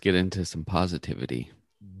 let's get into some positivity.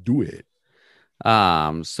 do it.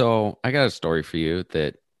 So I got a story for you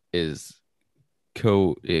that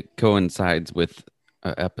it coincides with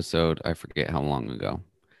an episode, I forget how long ago,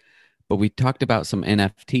 but we talked about some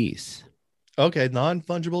NFTs. Okay,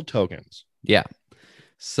 non-fungible tokens. Yeah.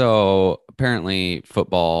 So apparently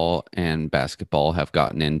football and basketball have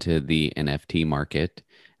gotten into the NFT market,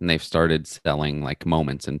 and they've started selling like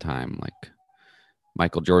moments in time, like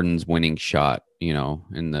Michael Jordan's winning shot,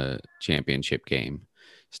 in the championship game,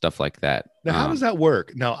 stuff like that. Now, how does that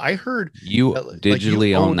work? Now, I heard you that, digitally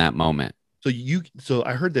you own that moment. So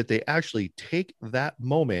I heard that they actually take that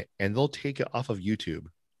moment and they'll take it off of YouTube.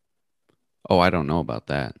 Oh, I don't know about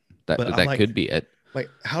that. That could be it. Like,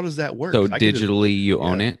 how does that work? So digitally, you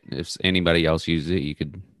own it. If anybody else uses it, you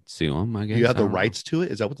could sue them, I guess. You have the rights to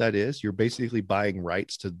it. Is that what that is? You're basically buying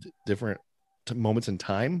rights to different moments in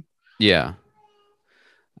time. Yeah.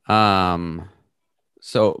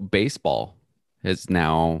 So baseball has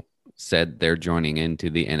now said they're joining into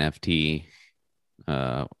the NFT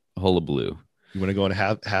hullabaloo. You want to go and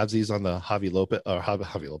have these on the Javi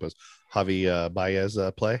Baez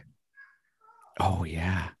play? Oh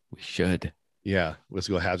yeah, we should. Yeah, let's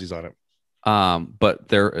go have these on it. But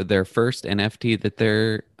their first NFT that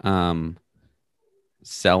they're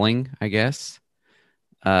selling, I guess,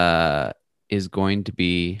 is going to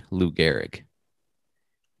be Lou Gehrig.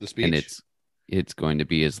 The speech, and it's going to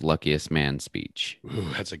be his luckiest man speech.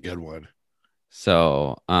 Ooh, that's a good one.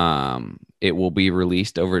 So, it will be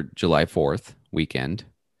released over July 4th weekend,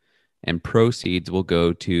 and proceeds will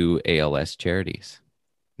go to ALS charities.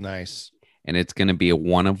 Nice. And it's going to be a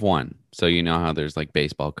 1 of 1. So you know how there's like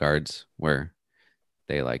baseball cards where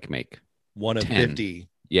they like make 1 of 10. 50,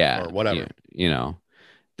 yeah, or whatever.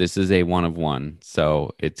 This is a 1 of 1,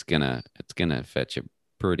 so it's gonna fetch a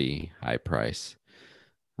pretty high price.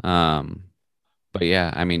 But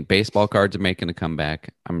yeah, I mean, baseball cards are making a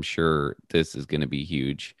comeback. I'm sure this is going to be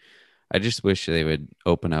huge. I just wish they would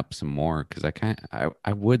open up some more, because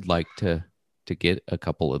I would like to get a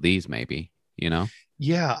couple of these, maybe.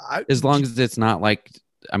 Yeah, as long as it's not like,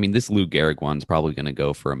 I mean, this Lou Gehrig one's probably going to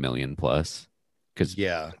go for $1 million plus. Because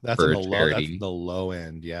that's the low. That's the low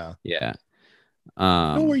end. Yeah. Yeah.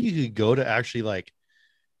 Where you could go to actually like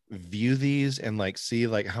view these and like see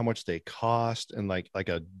like how much they cost and like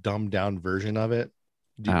a dumbed down version of it.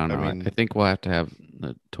 I don't know. I think we'll have to have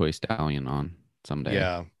the Toy Stallion on someday.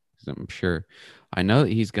 Yeah, I'm sure. I know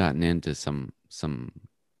that he's gotten into some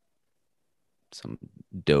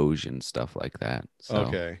Doge and stuff like that. So,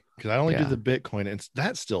 okay, because I only do the Bitcoin, and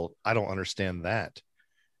that's still, I don't understand that.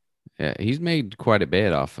 Yeah, he's made quite a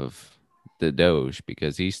bit off of the Doge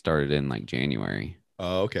because he started in like January.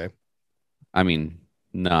 Oh, okay. I mean,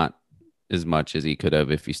 not as much as he could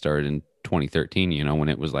have if he started in 2013, when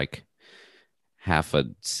it was like half a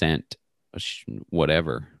cent,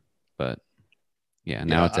 whatever. But yeah,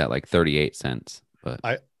 now it's at like 38 cents. But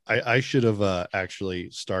I should have actually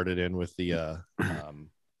started in with the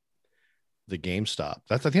GameStop.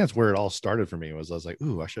 I think that's where it all started for me. I was like,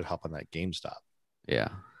 ooh, I should hop on that GameStop. Yeah.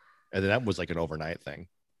 And then that was like an overnight thing.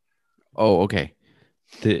 Oh, okay.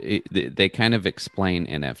 They kind of explain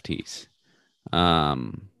NFTs. Blah,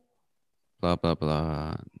 blah,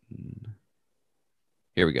 blah.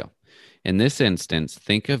 Here we go. In this instance,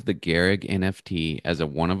 think of the Gehrig NFT as a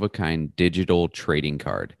one-of-a-kind digital trading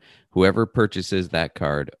card. Whoever purchases that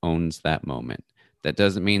card owns that moment. That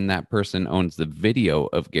doesn't mean that person owns the video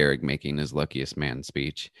of Gehrig making his luckiest man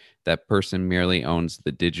speech. That person merely owns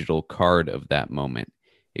the digital card of that moment.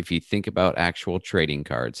 If you think about actual trading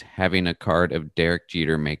cards, having a card of Derek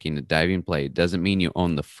Jeter making a diving play doesn't mean you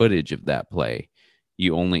own the footage of that play.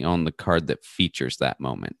 You only own the card that features that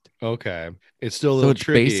moment. Okay. It's still a So little it's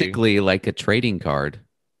tricky. basically like a trading card,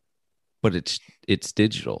 but it's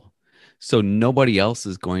digital. So nobody else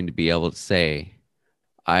is going to be able to say,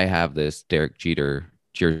 I have this Derek Jeter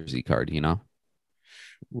jersey card, you know?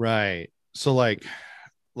 Right. So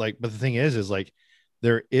but the thing is like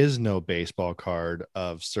there is no baseball card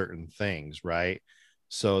of certain things, right?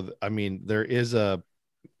 So I mean, there is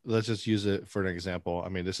let's just use it for an example. I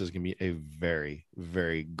mean, this is gonna be a very,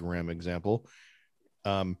 very grim example.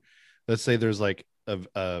 Let's say there's like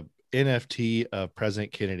a NFT of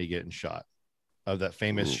President Kennedy getting shot, of that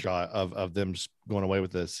famous Ooh. shot of them going away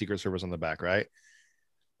with the Secret Service on the back, right?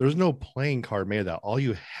 There's no playing card made of that. All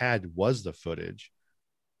you had was the footage.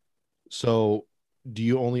 So do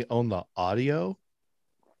you only own the audio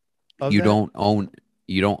of You that? don't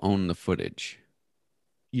own the footage.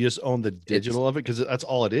 You just own the digital of it, because that's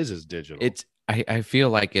all it is digital. I feel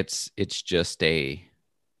like it's just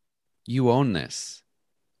you own this.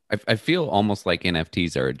 I feel almost like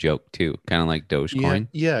NFTs are a joke too, kind of like Dogecoin.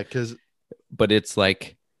 Yeah, because But it's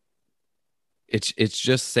like it's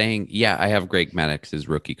just saying, yeah, I have Greg Maddox's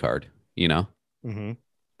rookie card, you know? mm-hmm.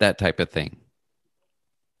 That type of thing.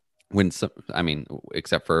 I mean,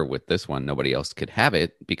 except for with this one, nobody else could have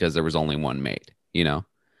it because there was only one made, you know?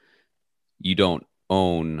 You don't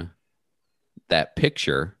own that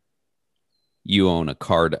picture. You own a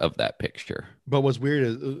card of that picture. But what's weird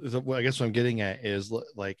is I guess what I'm getting at is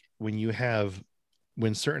like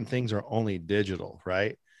when certain things are only digital,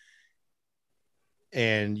 right?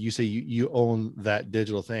 And you say you own that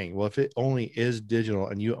digital thing. Well, if it only is digital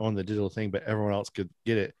and you own the digital thing, but everyone else could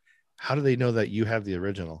get it, how do they know that you have the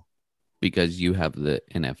original? Because you have the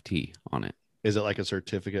NFT on it. Is it like a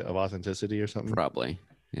certificate of authenticity or something? Probably.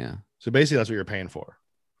 Yeah. So basically that's what you're paying for.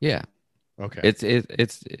 Yeah. Okay.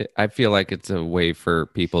 I feel like it's a way for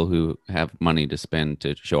people who have money to spend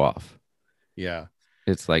to show off. Yeah.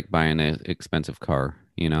 It's like buying an expensive car,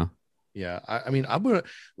 you know? Yeah. I mean, I'm gonna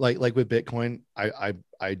like with Bitcoin, I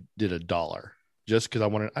did $1 just because I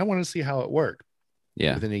wanted to see how it worked.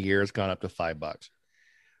 Yeah. Within a year, it's gone up to $5.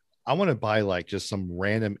 I want to buy like just some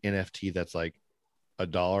random NFT that's like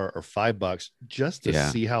 $1 or $5 just to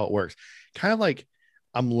see how it works. Kind of like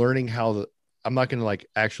I'm learning I'm not going to like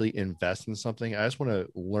actually invest in something. I just want to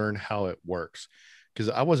learn how it works, because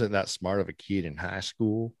I wasn't that smart of a kid in high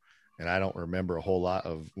school. And I don't remember a whole lot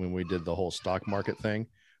of when we did the whole stock market thing.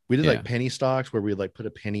 We did like penny stocks where we'd like put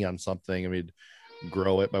a penny on something and we'd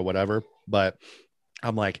grow it by whatever. But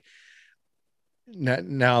I'm like,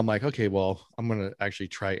 now I'm like, okay, well, I'm going to actually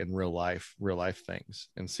try it in real life things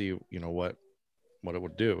and see, you know, what it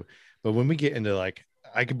would do. But when we get into like,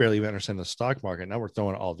 I could barely even understand the stock market. Now we're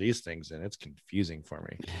throwing all these things in. It's confusing for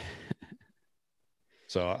me.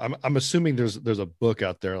 So I'm assuming there's a book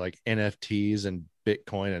out there like NFTs and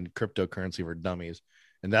Bitcoin and cryptocurrency for dummies.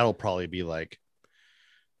 And that'll probably be like,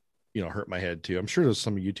 you know, hurt my head too. I'm sure there's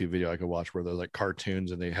some YouTube video I could watch where there's like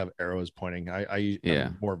cartoons and they have arrows pointing.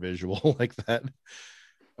 I'm more visual like that.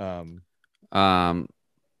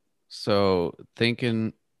 So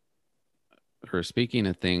thinking or speaking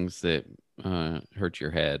of things that hurt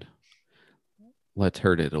your head, let's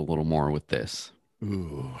hurt it a little more with this.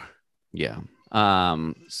 Ooh. Yeah.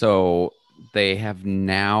 So they have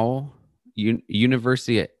now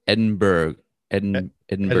University of Edinburgh.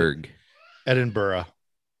 Edinburgh.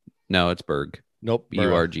 No, it's Berg. Nope.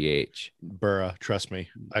 Burgh. Burra. Trust me.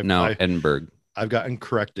 Edinburgh. I've gotten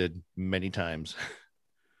corrected many times.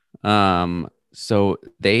 So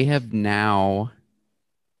they have now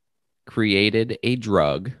created a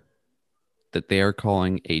drug that they are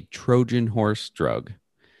calling a Trojan horse drug,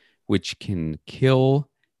 which can kill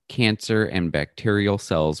cancer and bacterial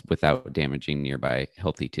cells without damaging nearby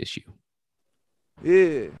healthy tissue.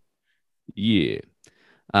 Yeah. Yeah.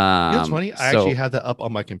 It's funny. I actually had that up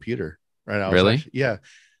on my computer right now. Really? Yeah.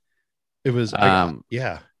 It was.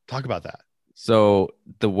 Talk about that. So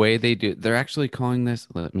the way they're actually calling this.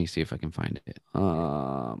 Let me see if I can find it.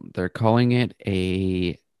 They're calling it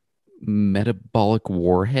a metabolic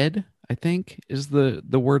warhead, I think is the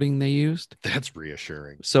wording they used. That's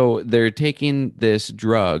reassuring. So they're taking this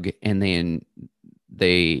drug and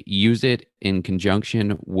they use it in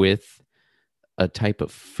conjunction with a type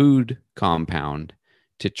of food compound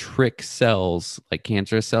to trick cells, like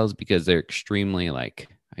cancerous cells, because they're extremely, like,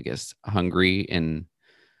 I guess, hungry and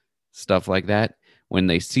stuff like that. When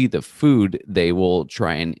they see the food, they will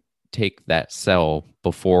try and take that cell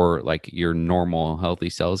before like your normal healthy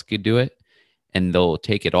cells could do it, and they'll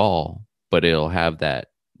take it all, but it'll have that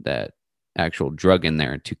actual drug in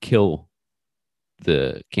there to kill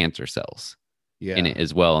the cancer cells in Yeah. it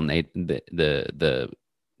as well, and the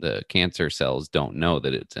cancer cells don't know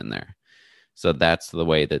that it's in there. So that's the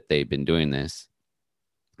way that they've been doing this,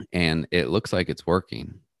 and it looks like it's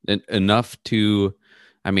working enough to,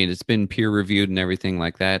 I mean, it's been peer reviewed and everything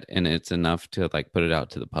like that, and it's enough to like put it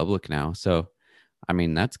out to the public now. So I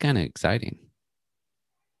mean, that's kind of exciting.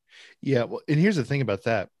 Yeah. Well, and here's the thing about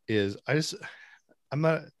that is I'm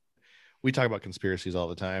not, we talk about conspiracies all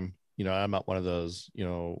the time. I'm not one of those,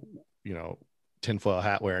 tinfoil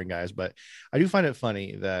hat wearing guys, but I do find it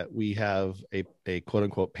funny that we have a quote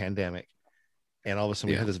unquote pandemic, and all of a sudden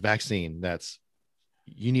we have this vaccine that's,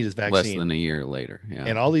 you need this vaccine Less than a year later. Yeah.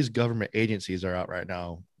 and all these government agencies are out right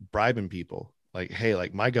now bribing people like, hey,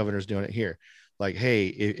 like my governor's doing it here. Like, hey,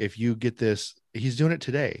 if you get this, he's doing it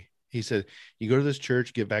today. He said, you go to this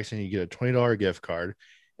church, get vaccinated, you get a $20 gift card,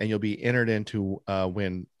 and you'll be entered into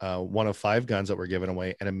win one of 5 guns that we're giving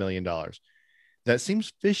away and $1 million. That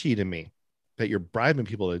seems fishy to me that you're bribing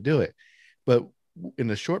people to do it. But in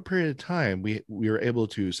a short period of time, we were able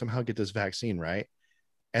to somehow get this vaccine, right?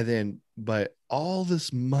 And then, but all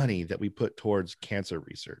this money that we put towards cancer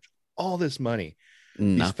research, all this money,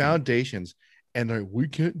 these Nothing. foundations, and they're like, we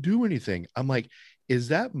can't do anything. I'm like, is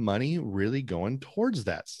that money really going towards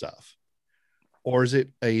that stuff? Or is it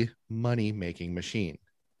a money-making machine?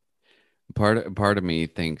 Part of me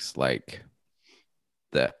thinks like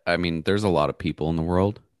that. I mean, there's a lot of people in the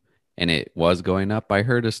world, and it was going up. I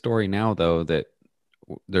heard a story now though that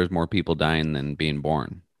there's more people dying than being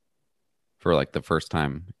born for like the first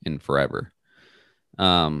time in forever.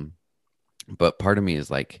 But part of me is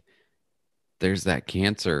like, there's that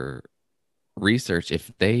cancer research.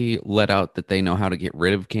 If they let out that they know how to get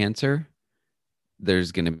rid of cancer,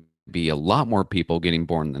 there's going to be a lot more people getting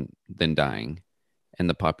born than dying, and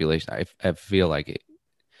the population. I feel like it.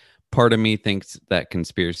 Part of me thinks that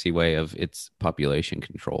conspiracy way of it's population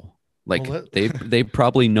control. Like Well, they've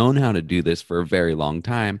probably known how to do this for a very long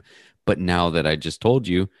time, but now that I just told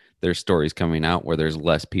you, there's stories coming out where there's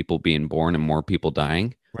less people being born and more people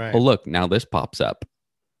dying. right. Oh, look, now this pops up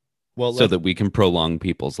Well, so that we can prolong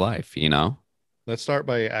people's life, you know? let's start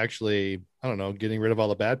by actually, I don't know, getting rid of all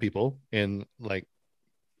the bad people in like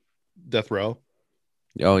death row.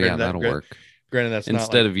 Oh, yeah, Granted that- that'll work. Granted, that's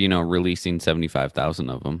Instead not of, releasing 75,000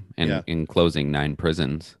 of them and, Yeah. and closing 9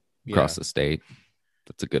 prisons across Yeah. the state.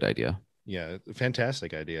 That's a good idea. yeah,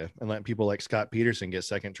 fantastic idea, and let people like Scott Peterson get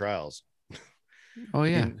second trials. Oh,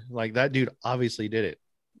 yeah. And, like that dude obviously did it,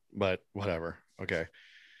 but whatever. Okay,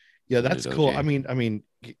 yeah, So that's did cool. OJ. I mean,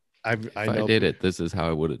 I If know I did it, this is how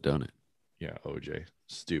I would have done it. Yeah, OJ,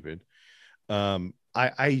 stupid. I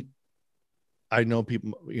know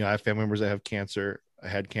people. I have family members that have cancer. I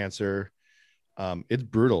had cancer. It's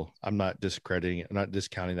brutal. I'm not discrediting it. I'm not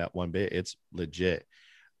discounting that one bit. It's legit.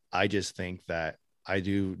 I just think that I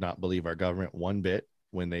do not believe our government one bit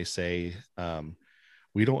when they say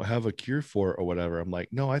we don't have a cure for it or whatever. I'm like,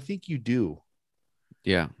 no, I think you do.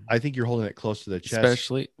 Yeah. I think you're holding it close to the chest.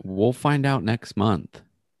 Especially, we'll find out next month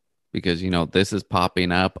because, this is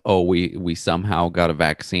popping up. Oh, we somehow got a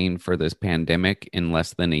vaccine for this pandemic in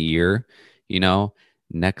less than a year.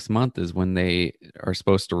 Next month is when they are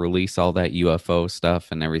supposed to release all that UFO stuff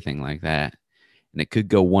and everything like that. And it could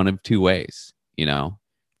go one of two ways.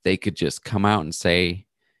 They could just come out and say,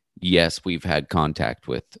 yes, we've had contact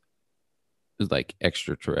with like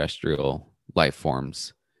extraterrestrial life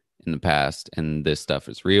forms in the past, and this stuff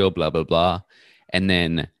is real, blah, blah, blah. And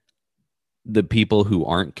then the people who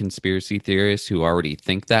aren't conspiracy theorists who already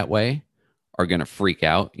think that way are going to freak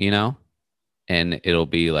out, and it'll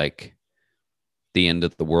be like the end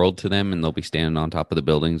of the world to them, and they'll be standing on top of the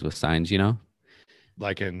buildings with signs,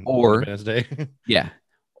 like in Or- Independence Day. Yeah.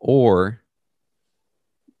 Or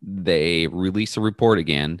they release a report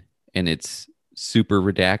again and it's super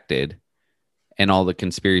redacted, and all the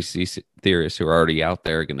conspiracy theorists who are already out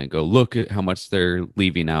there are going to go, look at how much they're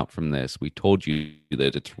leaving out from this. We told you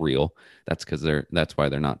that it's real. That's why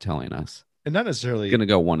they're not telling us. And not It's necessarily going to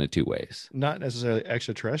go one of two ways. not necessarily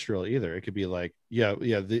extraterrestrial either. It could be like,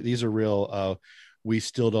 these are real. We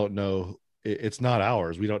still don't know. It's not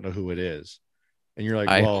ours. We don't know who it is. And you're like,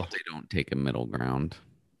 I well, hope they don't take a middle ground.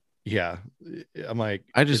 yeah. I'm like,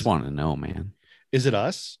 I just want to know, man. is it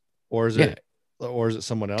us or is it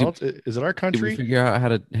someone else? Is it our Did we country? figure out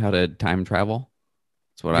how to time travel?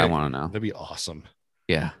 That's what I Yeah. want to know. That'd be awesome,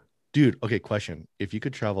 Yeah. dude. Okay, question: if you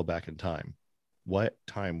could travel back in time, what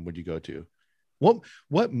time would you go to?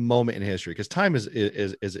 what moment in history? Because time is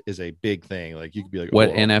a big thing. Like you could be like, What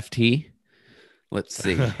oh, NFT? Let's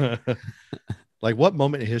see. like what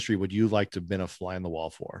moment in history would you like to have been a fly on the wall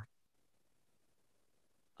for?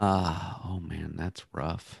 Oh man, that's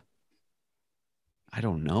rough. I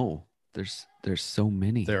don't know. There's so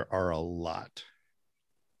many. There are a lot.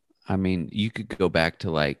 I mean, you could go back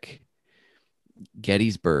to like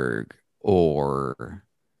Gettysburg or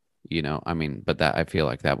I mean, but that I feel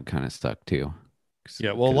like that would kind of suck too.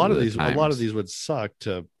 Yeah, well, a Because lot of the these times. would suck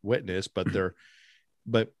to witness,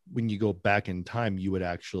 but when you go back in time, you would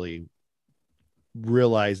actually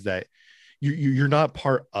realize that you're not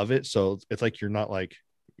part of it. So it's like you're not like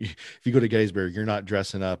if you go to Gettysburg, you're not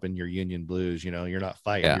dressing up in your Union blues, you're not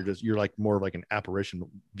fighting. Yeah. You're like more like an apparition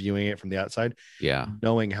viewing it from the outside, Yeah.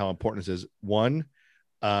 knowing how important this is. One,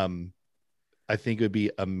 I think it would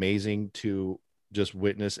be amazing to just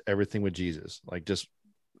witness everything with Jesus. Like just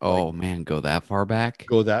Oh man, go that far back?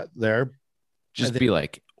 go that there. Just and be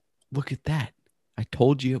like, look at that. I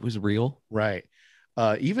told you it was real. Right.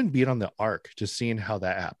 Even being on the ark, just seeing how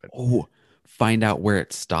that happened. Oh, find out where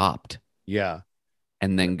it stopped Yeah.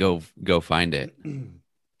 and then go find it.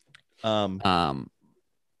 What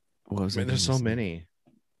What was I there's gonna so say? many.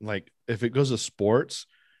 Like if it goes to sports,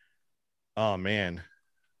 oh man.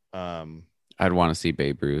 I'd want to see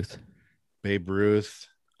Babe Ruth, Babe Ruth.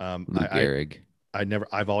 Lou I Gehrig.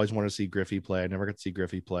 I've always wanted to see Griffey play. I never got to see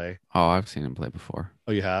Griffey play. Oh, I've seen him play before.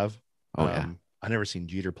 Oh, you have? Oh yeah. I never seen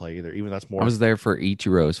Jeter play either. Even that's more. I was there for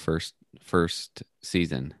Ichiro's first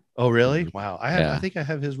season. Oh, really? Wow. I Yeah. think I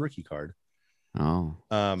have his rookie card. Oh,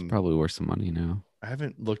 it's probably worth some money now. I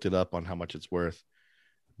haven't looked it up on how much it's worth.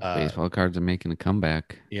 Baseball cards are making a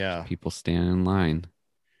comeback. Yeah. People stand in line.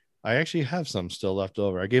 I actually have some still left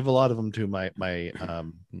over. I gave a lot of them to my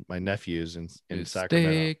nephews in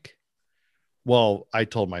Sacramento. Steak. Well, I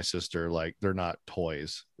told my sister like they're not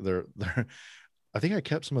toys. They're I think I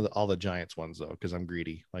kept some of all the Giants ones though because I'm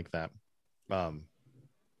greedy like that.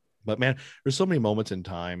 But man, there's so many moments in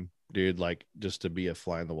time, dude. Like just to be a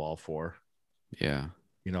fly on the wall for. Yeah.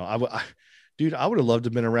 I would have loved to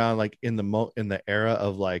have been around like in the era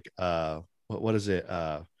of like what is it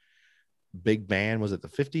big band, was it the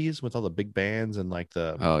 50s with all the big bands and like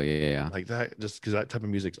the Oh yeah. like that, just because that type of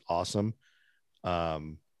music's awesome.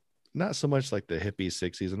 Not so much like the hippie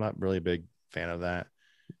 60s. I'm not really a big fan of that.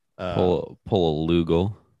 Pull a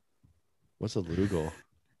Lugal, What's a Lugal?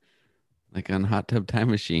 like on Hot Tub Time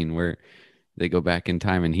Machine, where they go back in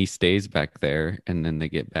time and he stays back there, and then they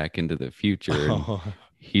get back into the future. And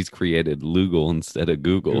he's created Lugal instead of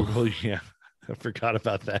Google. Yeah, I forgot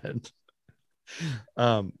about that.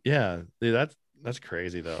 Yeah, dude, that's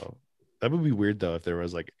crazy though. That would be weird though if there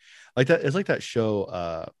was like that. It's like that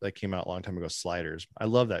show that came out a long time ago, Sliders. I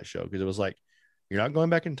love that show because it was like you're not going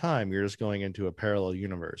back in time, you're just going into a parallel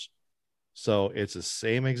universe. So it's the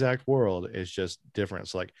same exact world, it's just different.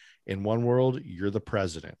 So like in one world you're the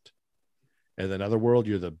president, in another world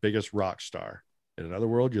you're the biggest rock star, in another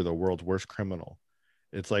world you're the world's worst criminal.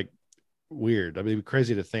 It's like weird. I mean, it'd be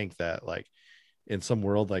crazy to think that like in some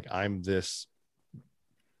world like I'm this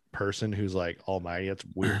person who's like almighty. That's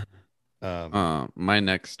weird. My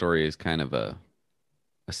next story is kind of a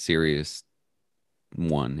serious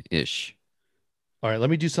one ish. All right, let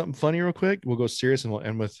me do something funny real quick. We'll go serious and we'll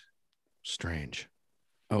end with strange.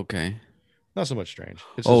 Okay. Not so much strange.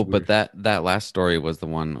 It's Oh, just but weird. that last story was the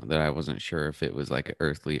one that I wasn't sure if it was like an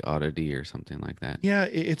earthly oddity or something like that. Yeah,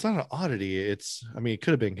 it's not an oddity. I mean, it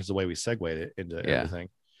could have been because the way we segued it into everything.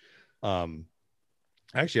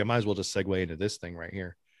 Actually, I might as well just segue into this thing right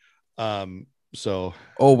here. So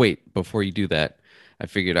Oh, wait, before you do that, I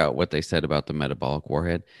figured out what they said about the metabolic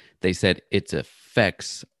warhead. They said its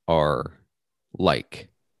effects are like,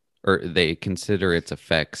 or they consider its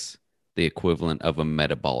effects the equivalent of a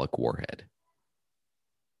metabolic warhead.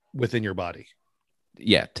 within your body.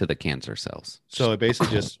 Yeah, to the cancer cells. So it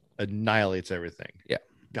basically just annihilates everything. Yeah.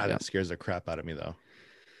 God, Yeah. that scares the crap out of me though.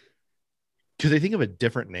 Could they think of a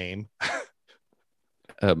different name?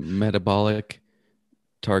 Metabolic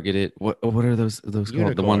targeted. What are those called? The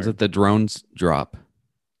Unicorn. ones that the drones drop.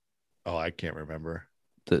 Oh, I can't remember.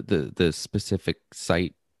 The specific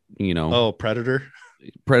site, Oh, Predator.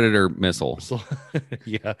 Predator missile. So,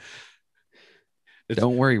 yeah.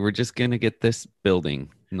 Don't worry, we're just gonna get this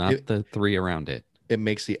building, not It- the three around it. It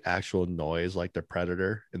makes the actual noise like the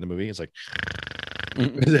Predator in the movie. It's like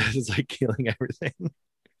it's like killing everything.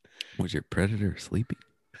 Was your predator sleeping?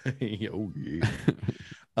 Oh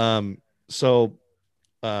yeah. So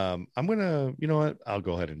I'm gonna, you know what? I'll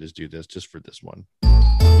go ahead and just do this just for this one.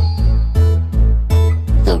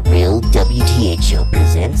 The Real WTH Show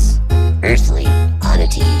presents Earthly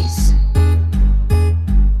Oddities.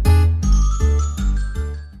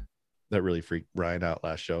 that really freaked Ryan out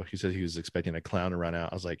last show. He said he was expecting a clown to run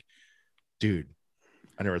out. I was like, dude,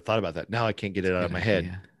 I never thought about that. Now I can't get it out of my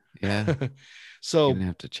head. Yeah. You're So gonna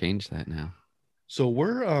have to change that now.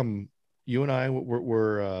 we're you and I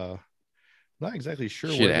we're not exactly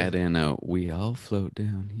sure Should where add in a "We all float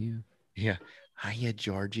down here." yeah. Hiya,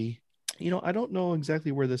 Georgie. I don't know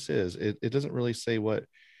exactly where this is. It doesn't really say what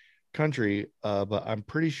country, but I'm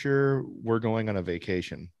pretty sure we're going on a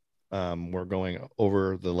vacation. We're going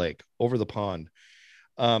over the lake, over the pond.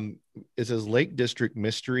 It says Lake District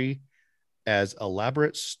Mystery as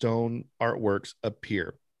elaborate stone artworks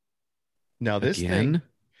appear. Now this Again, thing,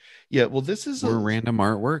 yeah, well, this is more random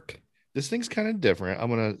artwork. this thing's kind of different. I'm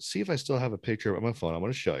gonna see if I still have a picture of my phone. I'm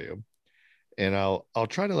gonna show you, and I'll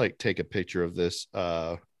try to like take a picture of this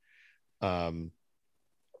and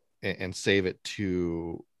save it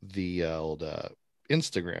to the old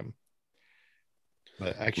Instagram.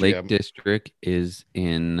 But actually, Lake District is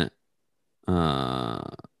in the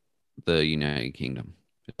United Kingdom.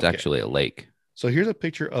 It's Okay. actually a lake. so here's a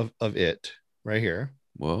picture of it right here.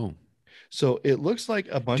 Whoa, So it looks like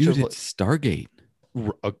a bunch dude, of it's Stargate.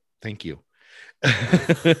 thank you.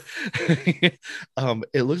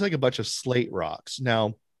 It looks like a bunch of slate rocks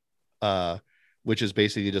now, which is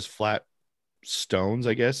basically just flat stones,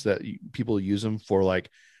 I guess, that people use them for, like,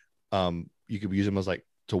 you could use them as like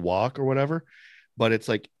to walk or whatever, but it's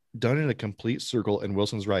like done in a complete circle. And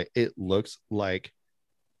Wilson's right, it looks like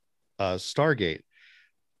Stargate.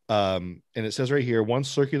 And it says right here, one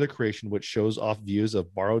circular creation which shows off views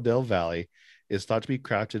of Borrowdale Valley is thought to be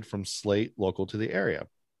crafted from slate local to the area.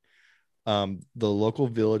 The local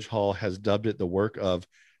village hall has dubbed it the work of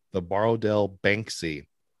the Borrowdale Banksy.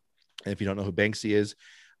 And if you don't know who Banksy is,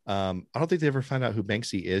 I don't think they ever found out who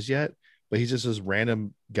Banksy is yet, but he's just this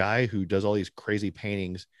random guy who does all these crazy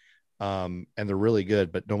paintings, and they're really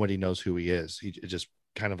good, but nobody knows who he is. He's just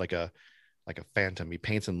kind of like a phantom. He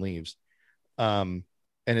paints and leaves.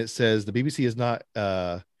 And it says the BBC is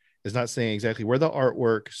not saying exactly where the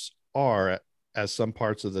artworks are, as some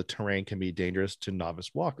parts of the terrain can be dangerous to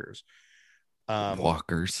novice walkers.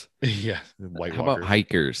 Walkers. Yeah, white How walkers. about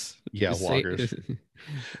hikers? Yeah, Just say- walkers.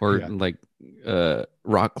 or Yeah. like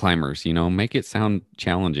rock climbers. Make it sound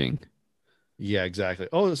challenging. Yeah, exactly.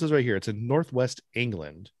 Oh, this is right here. It's in northwest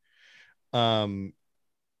England.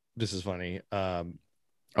 This is funny.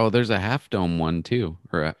 Oh, there's a half dome one too,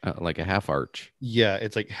 or like a half arch. Yeah,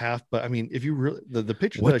 it's like half, but I mean, if you really the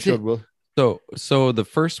picture that I What's showed, it? Will, So the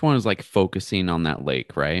first one is like focusing on that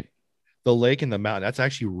lake, right? the lake and the mountain, that's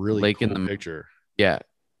actually really Lake cool and the- picture. Yeah.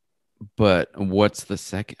 But what's the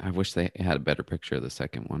second? I wish they had a better picture of the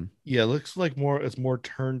second one. Yeah, it looks like it's more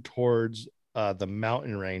turned towards the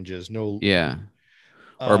mountain ranges. No, Yeah.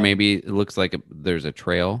 Or um, maybe it looks like there's a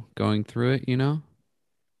trail going through it,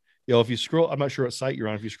 if you scroll, I'm not sure what site you're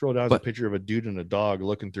on. If you scroll down, there's But- a picture of a dude and a dog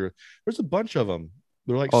looking through. There's a bunch of them.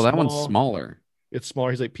 They're like, Oh, that one's small. smaller. It's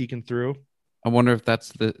smaller. He's like peeking through. I wonder if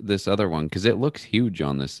that's this other one because it looks huge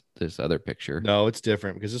on this other picture. No, it's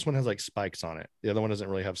different because this one has like spikes on it. The other one doesn't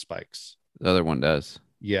really have spikes. The other one does.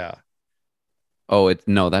 Yeah, Oh,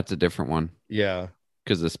 no, that's a different one yeah.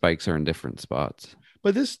 because the spikes are in different spots.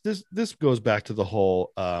 But this goes back to the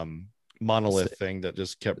whole monolith thing that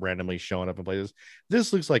just kept randomly showing up in places.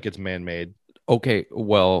 This looks like it's man-made. Okay,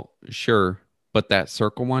 well, sure, but that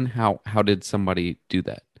circle one, how did somebody do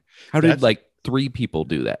that? How did That's- like 3 people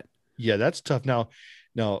do that? Yeah, that's tough. Now,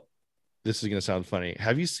 this is gonna sound funny.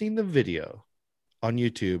 Have you seen the video on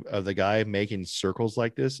YouTube of the guy making circles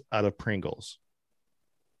like this out of Pringles?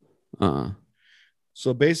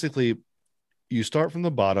 So basically, you start from the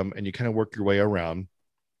bottom and you kind of work your way around.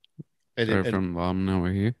 And, Start from the bottom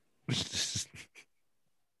over here.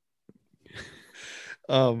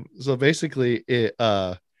 So basically it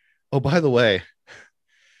oh, by the way,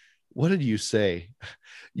 what did you say?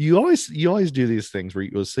 You always do these things where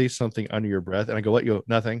you'll say something under your breath and I go, what? You go,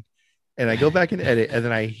 nothing. And I go back and edit and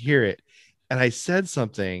then I hear it and I said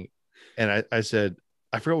something and I said,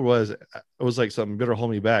 I forgot what it was. It was like something better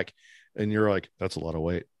hold me back. And you're like, that's a lot of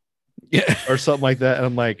weight. Yeah. Or something like that. And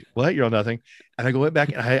I'm like, what? You're on nothing. And I go back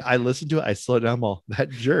and I listened to it. I slowed down all that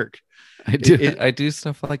jerk. I do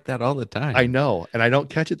stuff like that all the time. I know. And I don't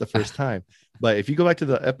catch it the first time. But if you go back to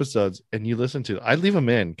the episodes and you listen to it, I leave them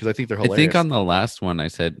in because I think they're I hilarious. think on the last one I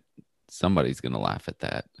said somebody's gonna laugh at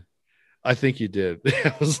that. I think you did.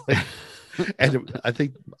 I was like, and I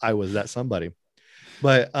think I was that somebody.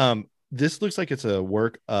 But this looks like it's a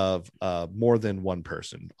work of more than one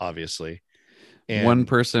person, obviously. And One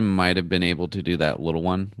person might have been able to do that little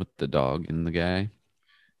one with the dog and the guy,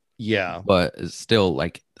 yeah, but it's still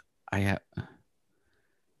like I have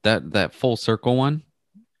that full circle one.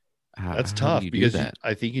 That's How do tough you do because that?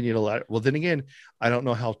 I think you need a lot. Well, then again, I don't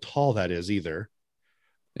know how tall that is either.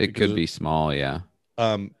 It could Because be small. Yeah.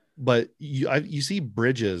 but you see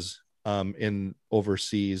bridges in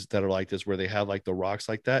overseas that are like this where they have like the rocks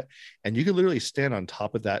like that, and you can literally stand on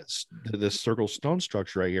top of that this circle stone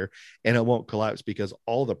structure right here, and it won't collapse because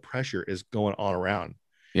all the pressure is going all around.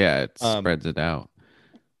 Yeah. It Um, spreads it out.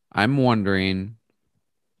 I'm wondering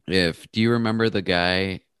do you remember the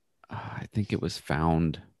guy? I think it was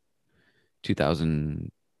found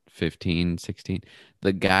 2015, 16.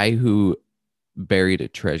 The guy who buried a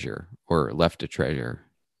treasure or left a treasure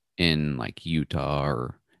in like Utah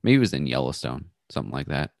or maybe it was in Yellowstone, something like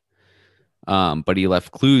that. But he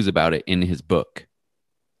left clues about it in his book.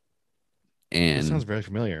 that sounds And very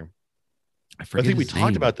familiar. I I forget think we his talked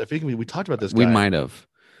name. about. I think we talked about this We guy. might have.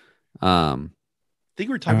 Um, I think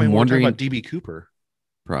we were talking about I'm when we were talking wondering, about DB Cooper.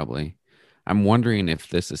 probably. I'm wondering if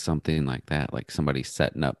this is something like that, like somebody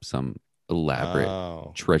setting up some elaborate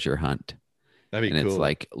Oh, treasure hunt. that'd be And it's cool.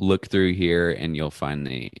 like, look through here and you'll find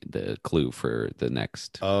the clue for the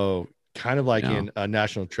next, Oh, kind of you like know. in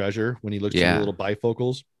National Treasure when he looks through the Yeah. little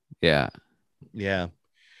bifocals. Yeah. Yeah,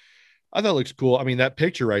 I thought it looks cool. I mean, that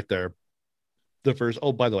picture right there. The first.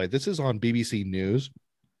 Oh, by the way, this is on BBC News.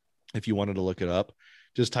 If you wanted to look it up,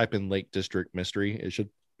 just type in Lake District Mystery.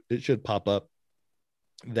 It should pop up.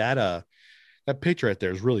 That picture right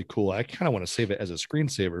there is really cool. I kind of want to save it as a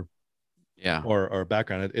screensaver Yeah. or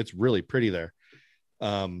background. It's really pretty there.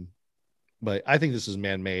 Um, but I think this is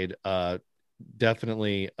man-made.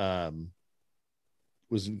 Definitely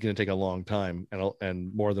was going to take a long time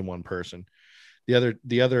and more than one person. The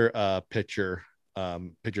other pictures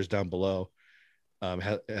down below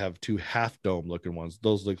have two half dome looking ones.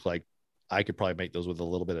 Those look like I could probably make those with a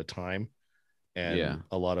little bit of time Yeah. and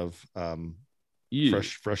a lot of Yeah.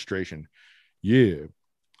 frustration. Yeah.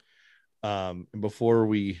 And before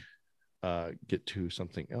we get to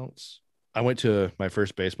something else, I went to my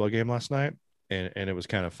first baseball game last night, and it was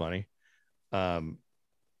kind of funny. Um,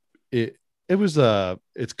 it it was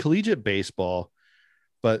it's collegiate baseball,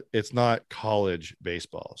 but it's not college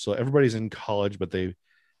baseball. So everybody's in college, but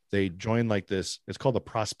they join like this. It's called the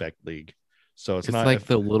Prospect League. So it's It's not like if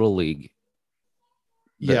the little league,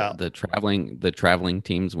 yeah, the traveling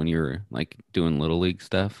teams when you're like doing little league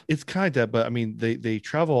stuff. it's kind of that, but I mean they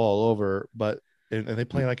travel all over, but and they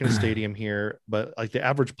play like in a stadium here, but like the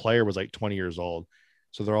average player was like 20 years old.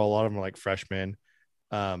 So they're all a lot of them are like freshmen.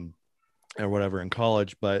 Um, or whatever in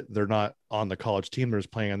college, but they're not on the college team. They're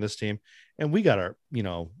just playing on this team. And we got we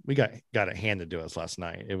got it handed to us last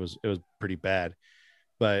night. It was pretty bad,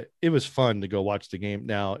 but it was fun to go watch the game.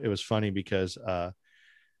 Now it was funny because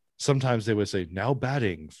sometimes they would say now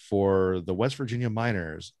batting for the West Virginia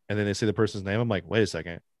Miners, and then they say the person's name. I'm like, wait a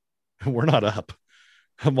second, we're not up.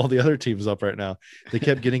 All the other teams up right now. They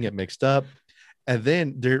kept getting it mixed up. And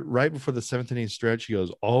then they're right before the seventh inning stretch, he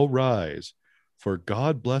goes, all rise for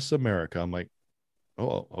God bless America. I'm like,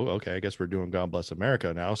 okay. I guess we're doing God bless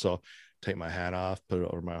America now. So take my hat off, put it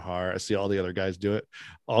over my heart. I see all the other guys do it.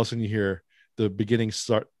 All of a sudden you hear the beginning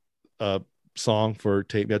song for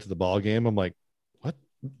Take Me Out to the Ball Game. I'm like, what?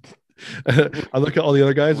 I look at all the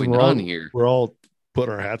other guys and Going on here? we're all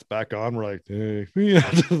putting our hats back on. We're like, hey, me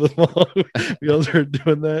out to the ball. We all started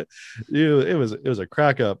doing that. Dude, it was a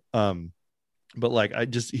crack up. But like I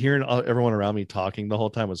just hearing everyone around me talking the whole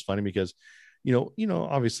time was funny because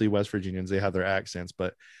obviously West Virginians, they have their accents,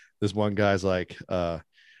 but this one guy's like,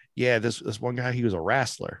 yeah, this one guy, he was a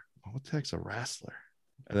wrestler. What the heck's a wrestler?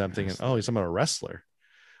 And then I'm thinking, oh, he's something a wrestler,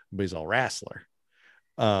 but he's a wrestler.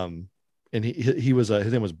 And he was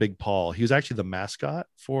his name was Big Paul. He was actually the mascot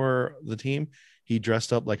for the team. He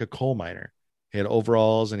dressed up like a coal miner. He had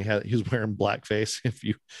overalls and he was wearing blackface, if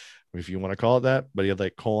you want to call it that, but he had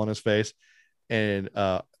like coal on his face. And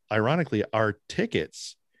ironically, our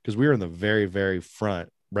tickets, because we were in the very, very front,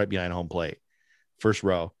 right behind home plate, first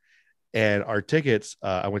row, and our tickets,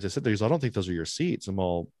 I went to sit there. He's like, I don't think those are your seats. I'm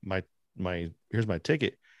all, my here's my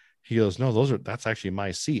ticket. He goes, no, that's actually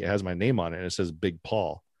my seat. It has my name on it, and it says Big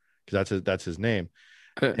Paul because that's his name.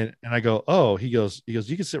 And I go, oh, he goes, you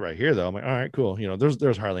can sit right here though. I'm like, all right, cool.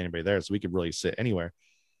 There's hardly anybody there, so we could really sit anywhere.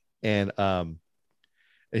 And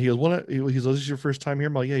he goes, this is your first time here?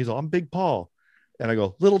 I'm like, yeah. He's like, I'm Big Paul. And I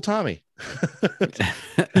go, little Tommy.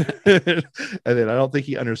 And then I don't think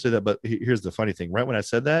he understood that. But here's the funny thing. Right when I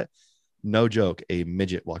said that, no joke, a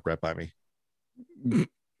midget walked right by me.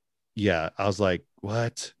 Yeah. I was like,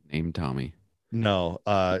 what? Name Tommy. No.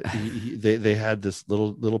 They had this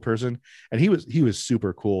little person, and he was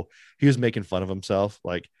super cool. He was making fun of himself.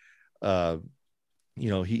 Like,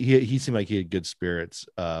 he seemed like he had good spirits.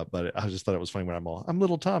 But I just thought it was funny when I'm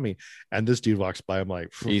little Tommy, and this dude walks by. I'm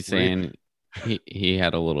like, He's saying he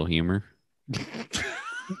had a little humor.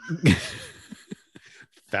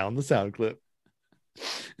 found the sound clip.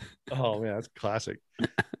 Oh man, that's classic.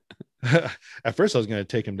 At first, I was going to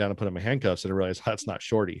take him down and put him in handcuffs, and I realized that's not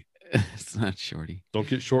Shorty. It's not Shorty. Don't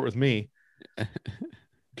get short with me.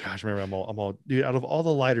 Gosh, remember, I'm all dude. Out of all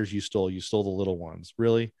the lighters you stole the little ones.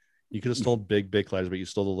 Really, you could have stole big lighters, but you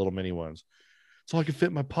stole the little mini ones. So I could fit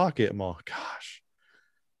in my pocket. I'm all, gosh,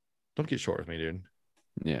 don't get short with me, dude.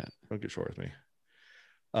 Yeah, don't get short with me.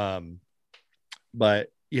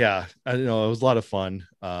 But yeah, I know it was a lot of fun.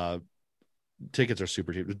 Tickets are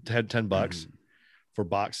super cheap. It had $10 for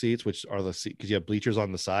box seats, which are the seat because you have bleachers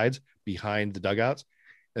on the sides behind the dugouts,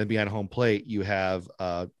 and behind home plate you have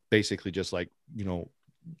basically just like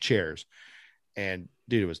chairs. And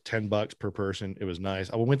dude, it was $10 per person. It was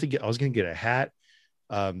nice. I was gonna get a hat.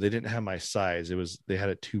 They didn't have my size. They had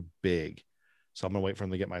it too big, so I'm gonna wait for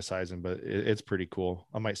them to get my size in. But it's pretty cool.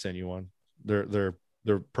 I might send you one. They're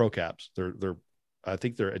pro caps. I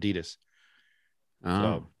think they're Adidas.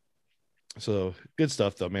 oh, So good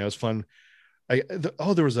stuff though, man. It was fun. I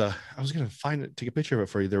was gonna find it, take a picture of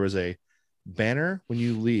it for you. There was a banner when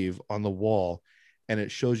you leave on the wall, and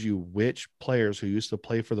it shows you which players who used to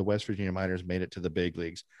play for the West Virginia Miners made it to the big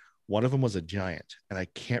leagues. One of them was a Giant, and I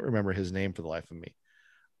can't remember his name for the life of me.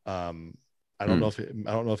 I don't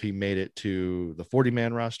know if he made it to the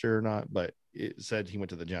 40-man roster or not, but it said he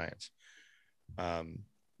went to the Giants. I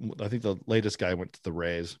think the latest guy went to the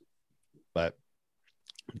Rays. But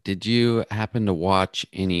did you happen to watch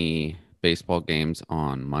any baseball games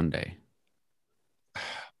on Monday?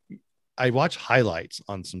 I watched highlights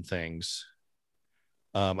on some things.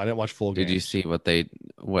 I didn't watch full games. Did you see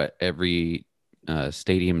what every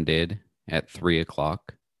stadium did at 3:00?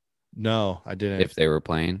 No, I didn't. If they were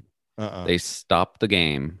playing, they stopped the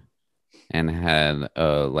game and had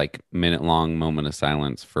a minute-long moment of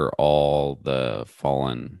silence for all the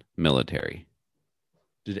fallen military.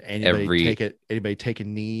 Did anybody take a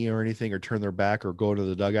knee or anything, or turn their back, or go to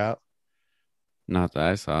the dugout? Not that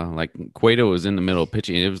I saw. Like Cueto was in the middle of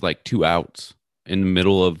pitching. It was like 2 outs in the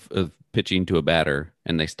middle of pitching to a batter,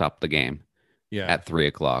 and they stopped the game. Yeah, at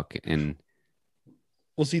 3:00. And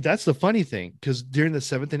well, see, that's the funny thing, because during the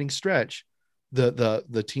 7th inning stretch,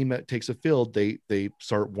 the team that takes a field, they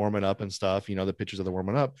start warming up and stuff. The pitchers are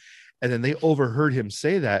warming up, and then they overheard him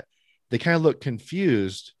say that. They kind of look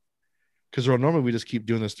confused, because normally we just keep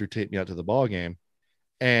doing this through tape me out to the ball game,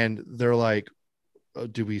 and they're like, oh,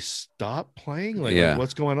 do we stop playing? Like,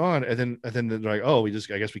 what's going on? And then they're like, oh, I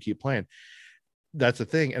guess we keep playing. That's the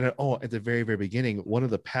thing. And at the very, very beginning, one of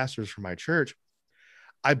the pastors from my church,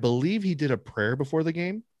 I believe he did a prayer before the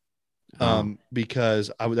game,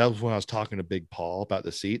 because that was when I was talking to Big Paul about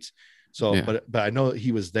the seats. So, Yeah. but I know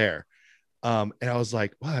he was there. And I was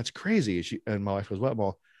like, wow, that's crazy. And my wife goes,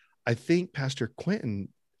 well, I think Pastor Quentin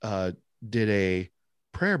did a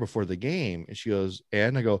prayer before the game. And she goes,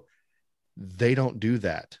 and I go, they don't do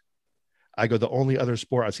that. I go, the only other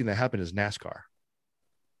sport I've seen that happen is NASCAR.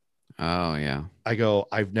 Oh yeah. I go,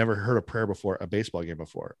 I've never heard a prayer before a baseball game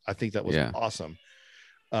before. I think that was awesome.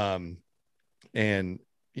 And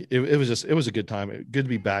it was a good time. Good to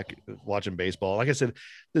be back watching baseball. Like I said,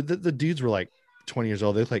 the dudes were like 20 years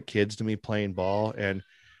old. They look like kids to me playing ball. And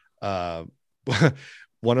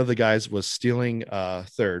one of the guys was stealing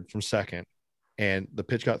third from second, and the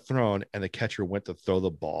pitch got thrown, and the catcher went to throw the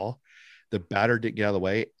ball. The batter didn't get out of the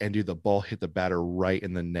way, and dude, the ball hit the batter right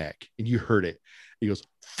in the neck, and you heard it. He goes,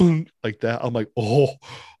 "Fung," like that. I'm like,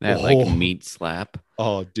 that like meat slap.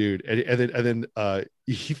 Oh, dude, and then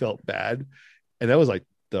he felt bad, and that was like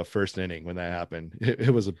the first inning when that happened.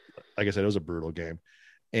 It was like I said, it was a brutal game,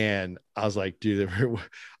 and I was like, dude,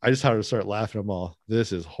 I just had to start laughing. I'm all,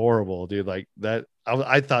 this is horrible, dude. Like that,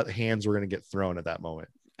 I thought hands were gonna get thrown at that moment.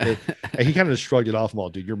 And he kind of just shrugged it off. I'm all,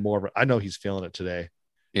 dude, you're more of I know he's feeling it today.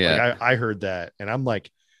 Yeah. Like I heard that, and I'm like,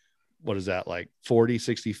 what is that, like 40,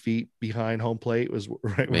 60 feet behind home plate was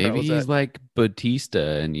right where Maybe I was he's at. like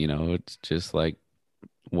Batista, and it's just like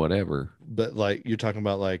whatever. But like you're talking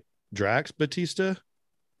about like Drax Batista?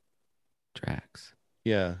 Drax.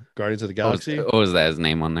 Yeah. Guardians of the Galaxy. What was that his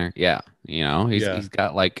name on there? Yeah. He's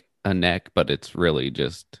got like a neck, but it's really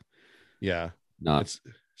just not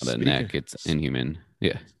a neck. It's inhuman.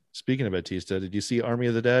 Yeah. Speaking of Batista, did you see Army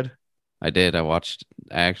of the Dead? I did. I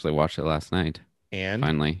actually watched it last night. And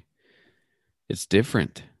finally, it's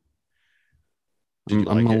different.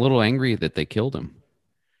 I'm a little angry that they killed him.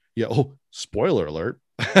 Yeah. Oh, spoiler alert.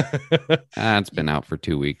 It's been out for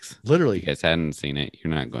 2 weeks. Literally. If you guys hadn't seen it,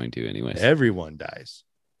 you're not going to anyways. Everyone dies.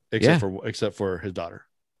 Yeah. except for his daughter.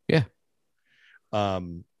 Yeah.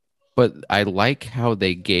 Um, But I like how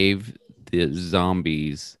they gave the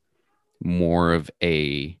zombies more of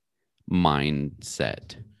a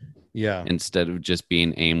mindset yeah. instead of just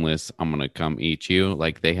being aimless. I'm gonna come eat you.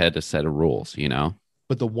 Like they had a set of rules, you know.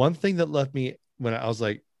 But the one thing that left me when I was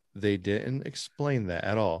like, they didn't explain that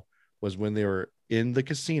at all, was when they were in the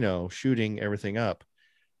casino shooting everything up.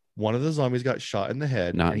 One of the zombies got shot in the head,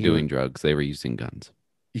 and Not doing drugs. They were using guns.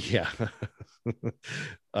 yeah,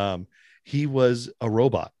 he was a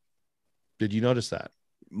robot. Did you notice that?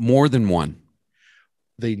 More than one.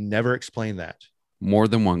 They never explained that. More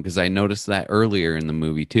than one, because I noticed that earlier in the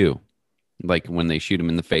movie too. Like when they shoot him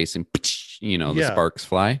in the face and the Yeah. sparks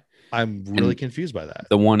fly. I'm really And confused by that.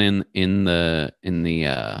 The one in the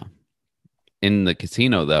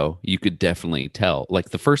casino though, you could definitely tell. Like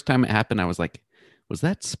the first time it happened, I was like, was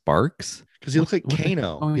that Sparks? Because he looked like What the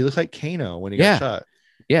Kano. hell? He looked like Kano when he Yeah. got shot.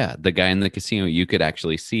 Yeah, the guy in the casino, you could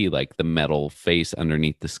actually see like the metal face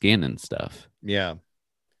underneath the skin and stuff. Yeah.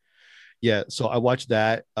 Yeah. So I watched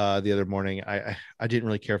that the other morning. I didn't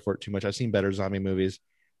really care for it too much. I've seen better zombie movies.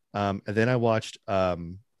 And then I watched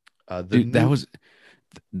Dude, that was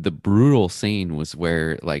the brutal scene was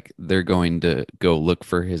where like they're going to go look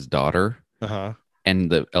for his daughter uh-huh. and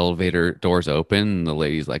the elevator doors open and the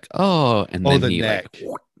lady's like, oh, and then the he neck.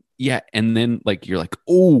 like, yeah, and then like you're like,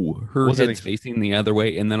 oh, her Was it head's facing the other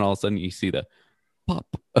way, and then all of a sudden you see the pop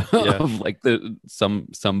Yeah. of like the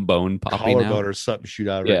some bone popping collarbone out. or something shoot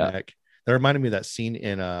out of Yeah. her neck. That reminded me of that scene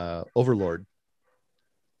in Overlord.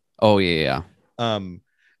 Oh yeah,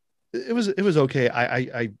 It was okay.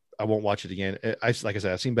 I won't watch it again. Like I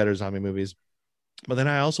said, I've seen better zombie movies, but then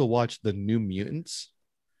I also watched The New Mutants.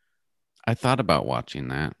 I thought about watching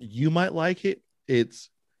that. You might like it.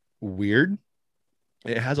 It's weird.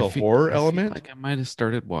 It has a horror I feel element. like I might have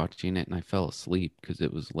started watching it and I fell asleep because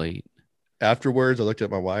it was late. Afterwards, I looked at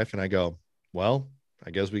my wife and I go, "Well, I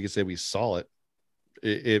guess we could say we saw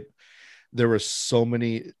it." There were so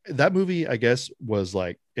many. That movie, I guess, was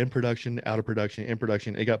like in production, out of production, in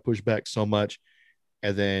production. It got pushed back so much,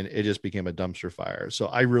 and then it just became a dumpster fire. So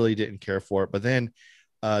I really didn't care for it. But then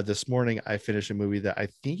this morning, I finished a movie that I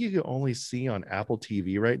think you can only see on Apple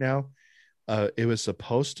TV right now. It was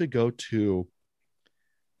supposed to go to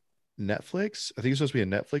Netflix. I think it's supposed to be a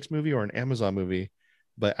Netflix movie or an Amazon movie,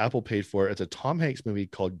 but Apple paid for it. It's a Tom Hanks movie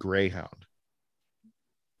called Greyhound.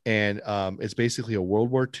 And it's basically a World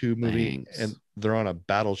War II movie. Thanks. And they're on a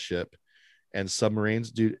battleship and submarines.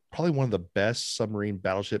 Dude, probably one of the best submarine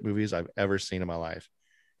battleship movies I've ever seen in my life.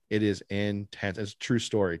 It is intense. It's a true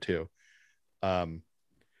story too. But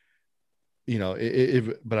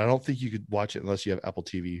I don't think you could watch it unless you have Apple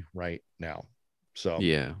TV right now. So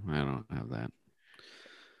Yeah, I don't have that.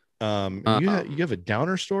 you have a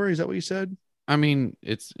downer story. Is that what you said? I mean,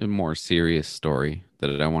 it's a more serious story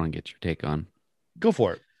that I want to get your take on. Go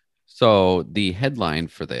for it. So the headline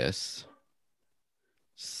for this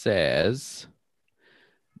says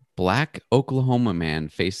Black Oklahoma man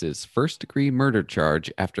faces first-degree murder charge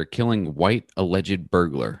after killing white alleged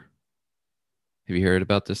burglar. Have you heard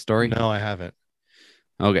about this story? No, I haven't.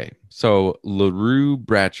 Okay. So LaRue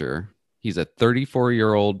Bratcher, he's a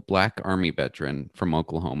 34-year-old Black Army veteran from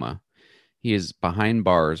Oklahoma. He is behind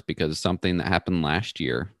bars because of something that happened last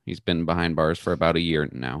year. He's been behind bars for about a year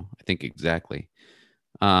now, I think exactly.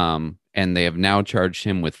 And they have now charged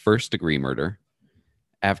him with first-degree murder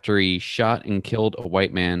after he shot and killed a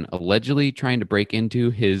white man allegedly trying to break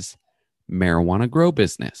into his marijuana grow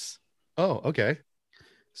business. Oh, okay.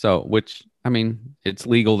 So, which, I mean, it's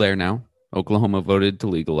legal there now. Oklahoma voted to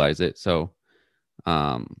legalize it. So,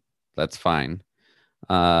 that's fine.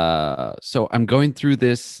 So I'm going through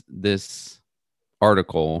this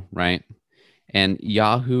article, right? And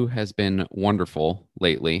Yahoo has been wonderful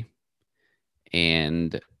lately.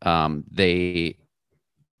 And they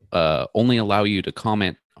only allow you to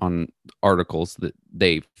comment on articles that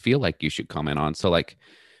they feel like you should comment on. So like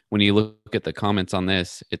when you look at the comments on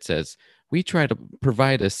this, it says, we try to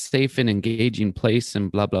provide a safe and engaging place and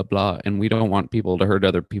blah, blah, blah. And we don't want people to hurt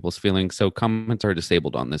other people's feelings. So comments are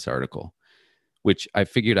disabled on this article, which I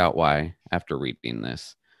figured out why after reading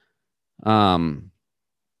this.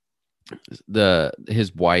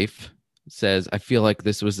 His wife says, I feel like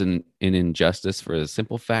this was an injustice for the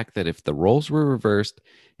simple fact that if the roles were reversed,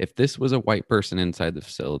 if this was a white person inside the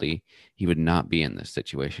facility, he would not be in this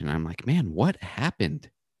situation. And I'm like, man, what happened?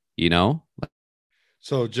 You know?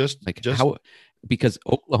 So just how, because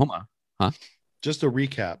Oklahoma, huh? Just to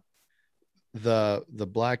recap, the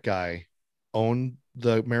black guy owned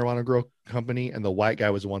the marijuana grow company and the white guy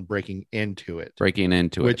was the one breaking into it.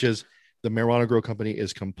 Which is the marijuana grow company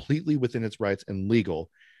is completely within its rights and legal.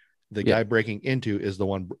 The Yeah. guy breaking into is the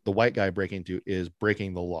white guy breaking into is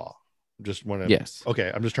breaking the law. Just want to, Yes.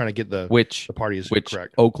 okay. I'm just trying to get the Which parties which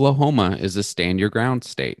correct. Oklahoma is a stand your ground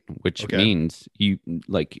state, which Okay. means you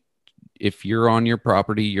like if you're on your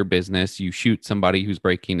property, your business, you shoot somebody who's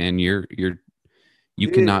breaking in, you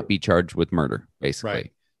cannot be charged with murder, basically.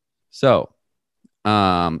 Right. So,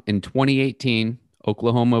 in 2018,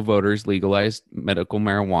 Oklahoma voters legalized medical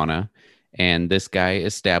marijuana, and this guy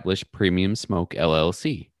established Premium Smoke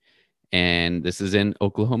LLC, and this is in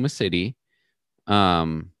Oklahoma City.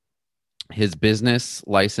 His business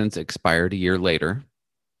license expired a year later.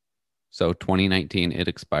 So 2019, it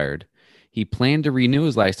expired. He planned to renew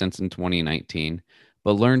his license in 2019,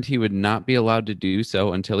 but learned he would not be allowed to do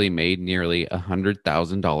so until he made nearly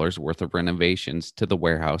 $100,000 worth of renovations to the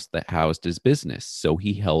warehouse that housed his business. So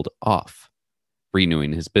he held off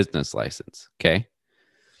renewing his business license. Okay.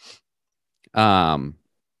 On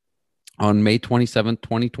May 27th,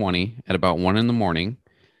 2020, at about 1 a.m,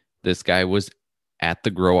 this guy was at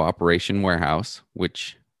the grow operation warehouse,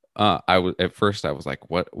 which I was at first I was like,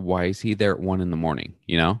 what? Why is he there at 1 a.m?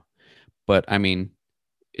 You know, but I mean,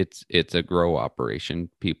 it's a grow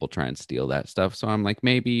operation. People try and steal that stuff, so I'm like,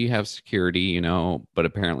 maybe you have security, you know. But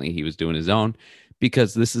apparently, he was doing his own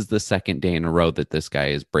because this is the second day in a row that this guy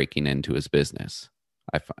is breaking into his business.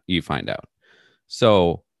 You find out.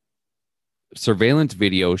 So, surveillance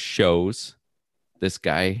video shows this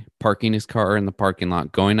guy parking his car in the parking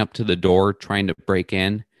lot, going up to the door, trying to break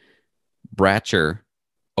in. Bratcher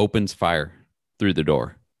opens fire through the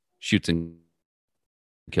door, shoots and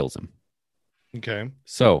kills him. Okay.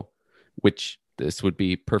 So, which this would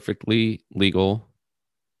be perfectly legal.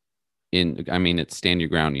 I mean, it's stand your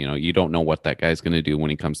ground. You know, you don't know what that guy's going to do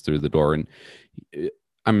when he comes through the door. And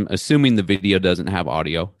I'm assuming the video doesn't have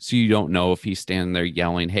audio. So you don't know if he's standing there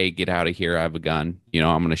yelling, hey, get out of here. I have a gun. You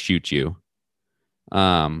know, I'm going to shoot you.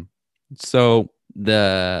 So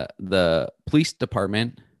the police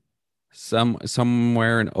department,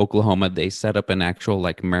 somewhere in Oklahoma, they set up an actual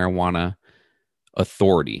like marijuana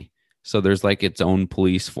authority. So there's like its own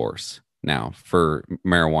police force now for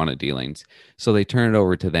marijuana dealings. So they turn it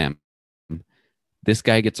over to them. This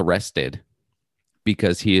guy gets arrested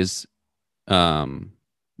because he is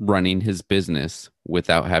running his business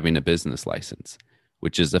without having a business license,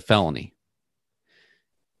 which is a felony.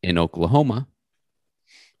 In Oklahoma,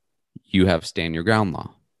 you have stand your ground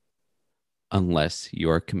law unless you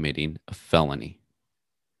are committing a felony,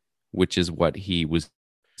 which is what he was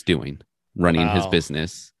doing, running his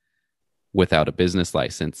business without a business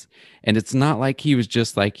license. And it's not like he was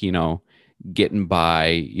just like, you know, getting by,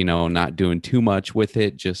 you know, not doing too much with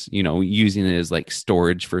it, just, you know, using it as like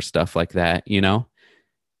storage for stuff like that, you know.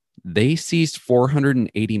 They seized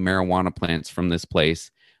 480 marijuana plants from this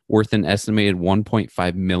place worth an estimated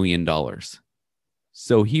 $1.5 million.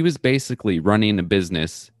 So he was basically running a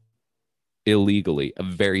business illegally, a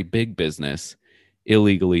very big business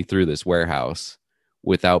illegally through this warehouse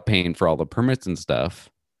without paying for all the permits and stuff.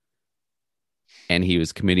 And he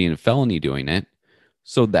was committing a felony doing it.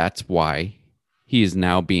 So that's why he is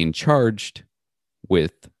now being charged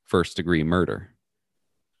with first-degree murder.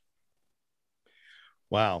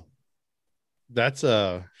 Wow. That's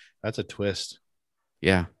a twist.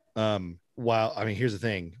 Yeah. Wow. I mean, here's the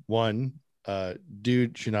thing.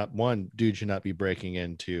 Dude should not be breaking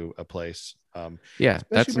into a place. Yeah,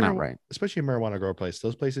 that's not right. Especially a marijuana grow place.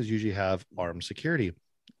 Those places usually have armed security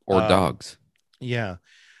Or dogs. Yeah.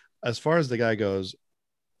 As far as the guy goes,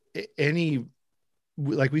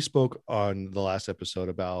 like we spoke on the last episode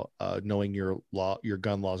about knowing your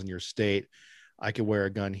gun laws in your state. I could wear a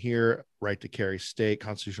gun here, right to carry state,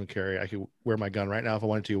 constitutional carry. I could wear my gun right now if I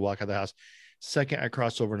wanted to, walk out of the house. Second I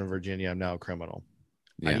cross over into Virginia, I'm now a criminal.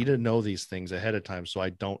 Yeah. I need to know these things ahead of time so I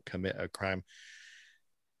don't commit a crime.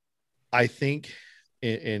 I think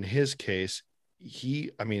in his case,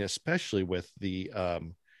 especially with the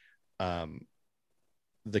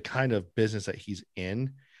kind of business that he's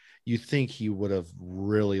in, you think he would have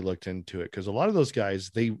really looked into it, because a lot of those guys,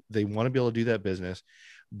 they want to be able to do that business,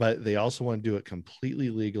 but they also want to do it completely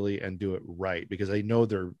legally and do it right, because they know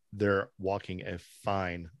they're walking a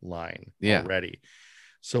fine line already.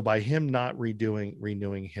 So by him not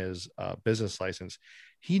renewing his business license,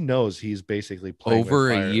 he knows he's basically playing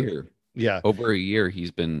over a year. Yeah, over a year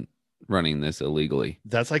he's been running this illegally.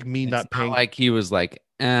 That's like me not paying. Not like he was like,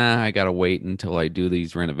 I gotta wait until I do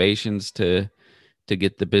these renovations to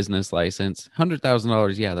get the business license.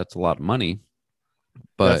 $100,000, yeah, that's a lot of money.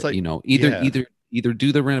 But like, you know, either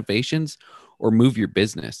do the renovations or move your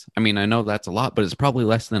business. I mean, I know that's a lot, but it's probably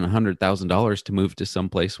less than $100,000 to move to some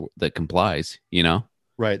place that complies, you know?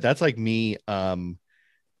 Right. That's like me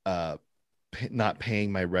not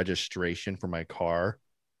paying my registration for my car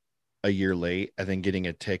a year late and then getting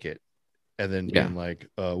a ticket and then being like,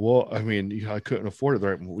 well, I mean, I couldn't afford it.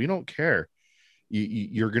 They're like, we don't care.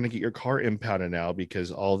 You're going to get your car impounded now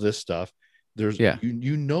because all this stuff. There's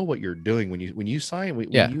you know what you're doing when you sign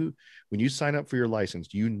when you sign up for your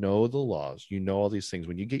license, you know the laws, you know all these things.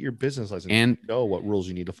 When you get your business license, and you know what rules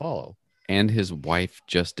you need to follow. And his wife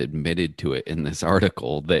just admitted to it in this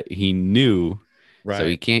article that he knew. Right. So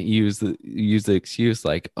he can't use the excuse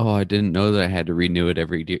like, oh, I didn't know that I had to renew it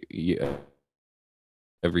every year.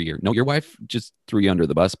 No, your wife just threw you under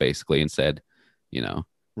the bus basically and said,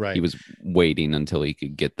 Right. he was waiting until he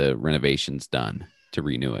could get the renovations done to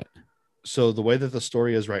renew it. So the way that the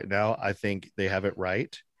story is right now, I think they have it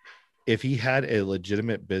right. If he had a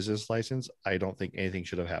legitimate business license, I don't think anything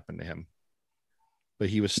should have happened to him. But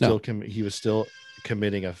he was still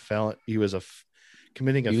committing a felon. He was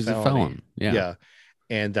committing a felony. A felon. Yeah.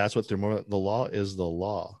 And that's what the law is. The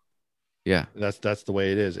law. Yeah. That's the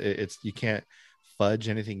way it is. It's you can't fudge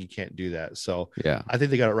anything. You can't do that. So yeah, I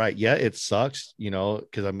think they got it right. Yeah, it sucks,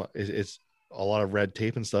 because it's a lot of red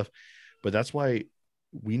tape and stuff. But that's why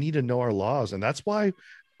we need to know our laws. And that's why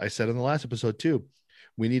I said in the last episode too,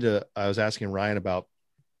 I was asking Ryan about,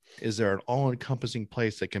 is there an all-encompassing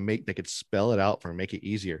place that could spell it out for and make it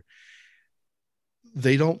easier?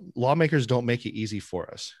 Lawmakers don't make it easy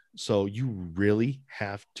for us. So you really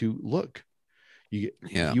have to look.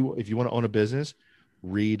 If you want to own a business,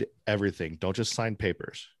 read everything. Don't just sign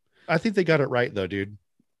papers. I think they got it right though, dude.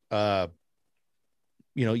 It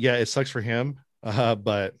sucks for him.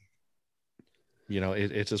 But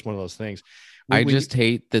it's just one of those things. I just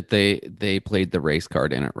hate that they played the race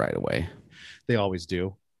card in it right away. They always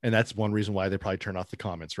do. And that's one reason why they probably turn off the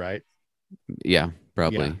comments, right? Yeah,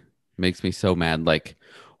 probably. Yeah. Makes me so mad. Like,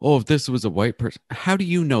 oh, if this was a white person, how do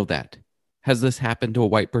you know that? Has this happened to a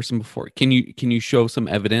white person before? Can you show some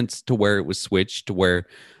evidence to where it was switched to where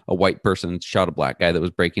a white person shot a black guy that was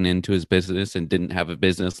breaking into his business and didn't have a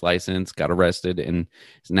business license, got arrested, and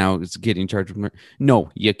now is getting charged with murder? No,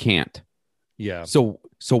 you can't. Yeah. So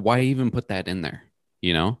why even put that in there?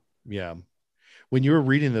 Yeah. When you were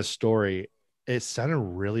reading this story, it sounded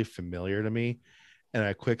really familiar to me, and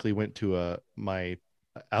I quickly went to my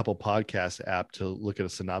Apple Podcast app to look at a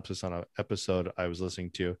synopsis on an episode I was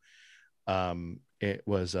listening to. It's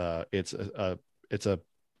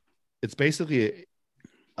basically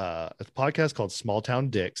a podcast called Small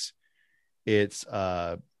Town Dicks. It's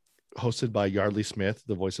hosted by Yardley Smith,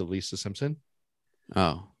 the voice of Lisa Simpson.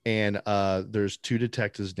 Oh, and there's two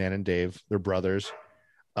detectives, Dan and Dave. They're brothers.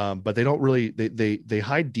 But they don't really they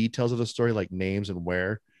hide details of the story, like names and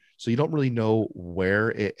where, so you don't really know where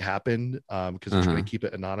it happened, because they're trying to keep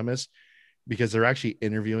it anonymous, because they're actually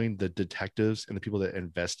interviewing the detectives and the people that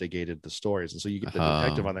investigated the stories, and so you get the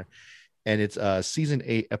detective on there, and it's season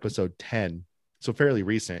 8 episode 10, so fairly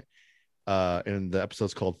recent, and the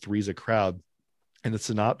episode's called Three's a Crowd, and the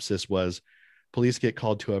synopsis was, police get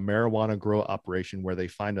called to a marijuana grow operation where they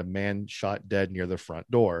find a man shot dead near the front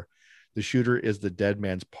door. The shooter is the dead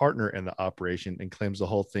man's partner in the operation and claims the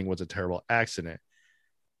whole thing was a terrible accident.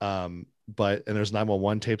 And there's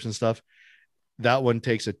 911 tapes and stuff. That one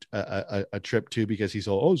takes a trip too, because he's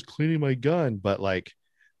I was cleaning my gun, but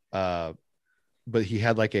he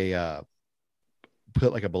had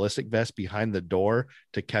put like a ballistic vest behind the door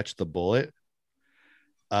to catch the bullet.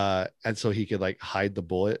 And so he could hide the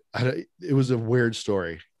bullet. It was a weird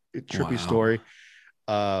story, trippy story.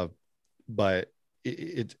 But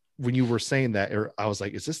it when you were saying that, I was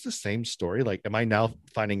like, is this the same story? Like, am I now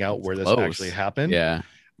finding out where this actually happened? Yeah.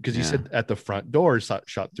 Because you said at the front door, shot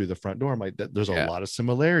through the front door. I'm like, there's a lot of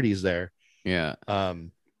similarities there. Yeah. I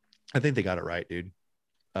think they got it right, dude.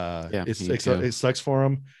 It sucks for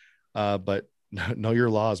them. But know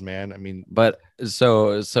your laws, man. I mean, but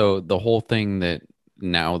so the whole thing that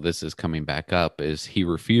now this is coming back up is he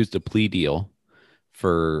refused a plea deal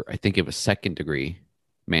for, I think it was 2nd degree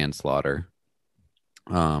manslaughter.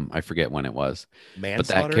 I forget when it was, but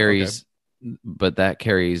that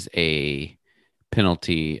carries a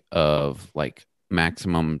penalty of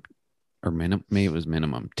maximum or minimum, maybe it was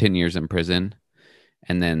minimum 10 years in prison,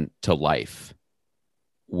 and then to life,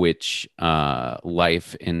 which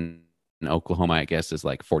life in Oklahoma, I guess, is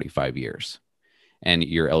 45 years, and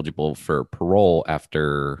you're eligible for parole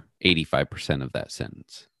after 85% of that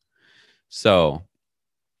sentence. So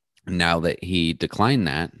now that he declined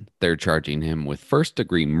that, they're charging him with 1st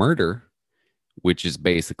degree murder, which is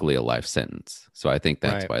basically a life sentence. So I think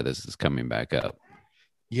that's why this is coming back up.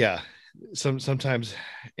 Yeah. Sometimes,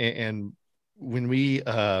 and when we,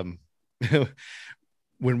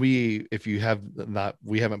 if you have not,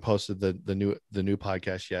 we haven't posted the new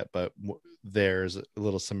podcast yet, but there's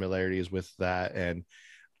little similarities with that, and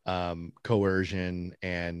coercion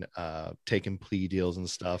and taking plea deals and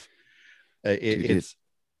stuff. Dude, It's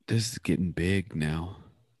this is getting big now.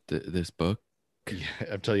 This book. yeah,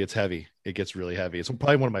 I'm telling you, it's heavy. It gets really heavy. It's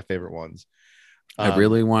probably one of my favorite ones. I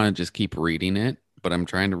really want to just keep reading it, but I'm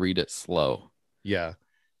trying to read it slow Yeah,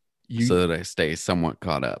 so that I stay somewhat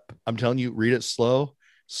caught up. I'm telling you, read it slow,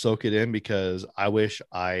 soak it in, because I wish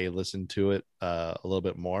I listened to it a little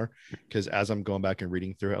bit more. Because as I'm going back and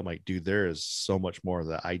reading through it, I'm like, dude, there is so much more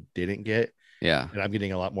that I didn't get, Yeah. and I'm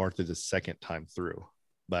getting a lot more through the second time through.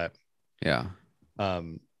 But Yeah.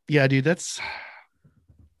 yeah, dude, that's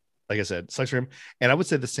like I said, sucks for him. And I would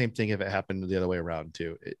say the same thing if it happened the other way around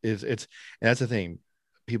too. It's and that's the thing.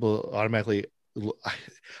 People automatically.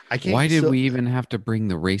 I can't. Why did we even have to bring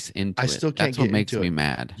the race into I it? still can't That's what get makes into me it.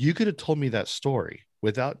 mad. You could have told me that story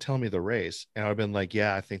without telling me the race, and I'd have been like,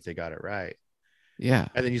 "Yeah, I think they got it right." Yeah.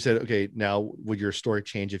 And then you said, "Okay, now would your story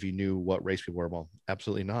change if you knew what race people were?" Well,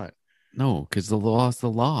 absolutely not. No, because the law is the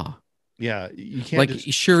law. Yeah, you can't. Like,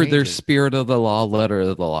 just sure, change there's it. spirit of the law, letter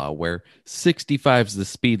of the law, where 65 is the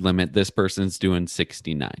speed limit. This person's doing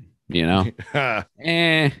 69, you know?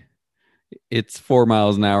 It's 4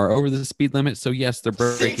 miles an hour over the speed limit. So, yes, they're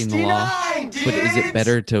breaking the law. 69 But is it dudes!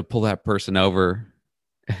 better to pull that person over?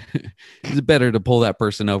 Is it better to pull that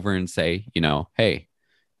person over and say, hey,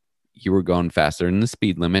 you were going faster than the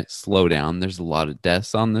speed limit, slow down. There's a lot of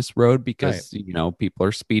deaths on this road because, people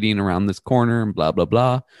are speeding around this corner and blah, blah,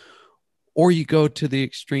 blah. Or you go to the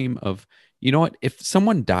extreme of, you know what? If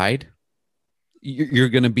someone died, you're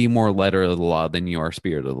going to be more letter of the law than you are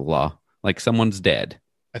spirit of the law. Like, someone's dead.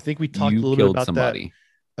 I think we talked You a little bit killed about somebody.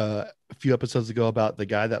 that a few episodes ago about the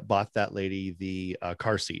guy that bought that lady the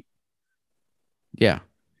car seat. Yeah.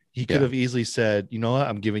 He could have easily said, "You know what?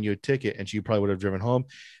 I'm giving you a ticket," and she probably would have driven home.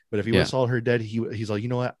 But if he would have saw her dead, he's like, "You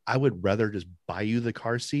know what? I would rather just buy you the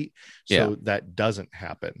car seat so that doesn't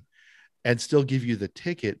happen, and still give you the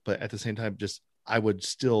ticket. But at the same time, just I would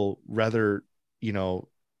still rather,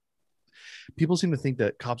 people seem to think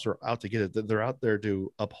that cops are out to get it. That they're out there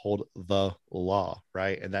to uphold the law,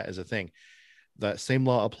 right? And that is a thing. That same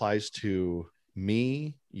law applies to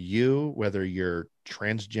me, you, whether you're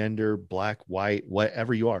transgender, black, white,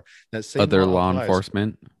 whatever you are. That same Other law applies.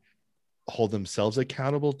 enforcement Hold themselves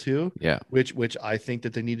accountable too. Yeah. Which I think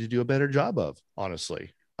that they need to do a better job of,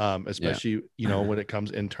 honestly. Especially, when it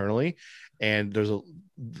comes internally. And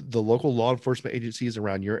the local law enforcement agencies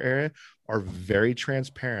around your area are very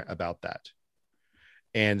transparent about that.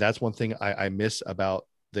 And that's one thing I miss about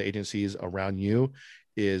the agencies around you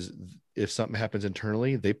is if something happens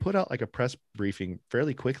internally, they put out like a press briefing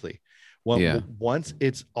fairly quickly. Once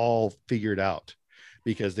it's all figured out,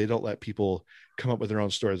 because they don't let people come up with their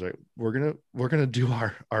own stories. Right? We're gonna do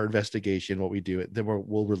our investigation, what we do, then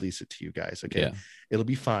we'll release it to you guys. Okay, it'll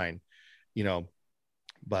be fine,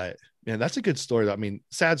 But man, that's a good story. I mean,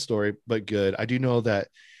 sad story, but good. I do know that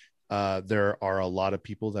there are a lot of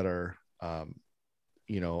people that are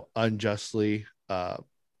unjustly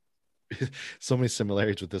so many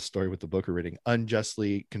similarities with this story with the book we're reading,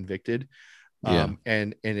 unjustly convicted. And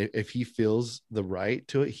if he feels the right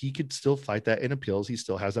to it, he could still fight that in appeals. He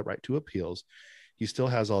still has that right to appeals. He still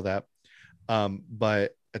has all that.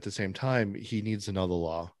 But at the same time, he needs to know the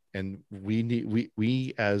law, and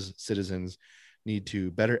we as citizens need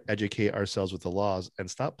to better educate ourselves with the laws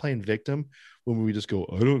and stop playing victim when we just go,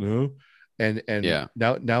 I don't know. And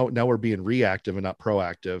now we're being reactive and not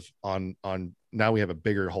proactive on now we have a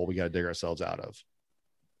bigger hole we got to dig ourselves out of.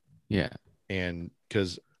 Yeah. And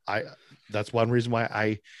because that's one reason why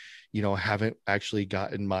I, haven't actually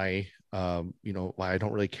gotten my, why I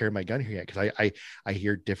don't really carry my gun here yet. Cause I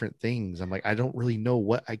hear different things. I'm like, I don't really know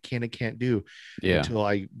what I can and can't do until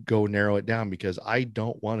I go narrow it down, because I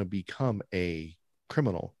don't want to become a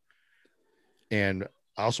criminal. And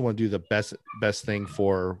I also want to do the best thing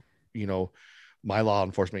for, my law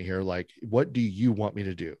enforcement here. Like, what do you want me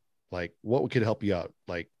to do? Like, what could help you out?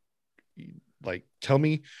 Like tell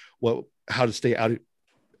me how to stay out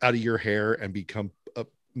of your hair and become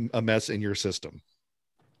a mess in your system,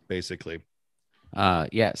 basically.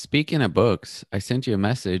 Speaking of books, I sent you a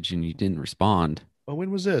message and you didn't respond. Oh, when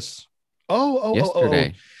was this?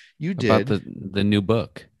 Yesterday. You did. About the new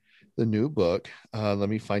book. The new book. Let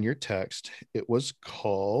me find your text. It was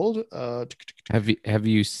called Have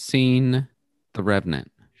you seen The Revenant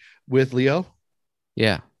with Leo?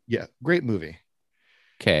 Yeah, great movie.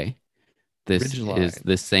 Okay, this Ridgeline. is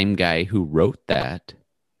the same guy who wrote that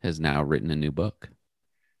has now written a new book.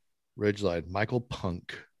 Ridgeline, Michael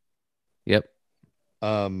Punk. Yep.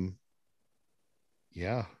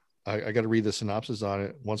 Yeah, I got to read the synopsis on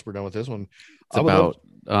it once we're done with this one. It's about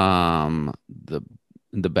the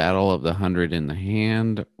battle of the 100 in the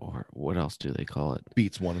hand, or what else do they call it?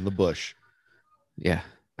 Beats one in the bush. Yeah.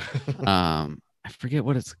 I forget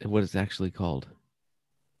what it's actually called,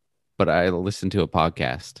 but I listened to a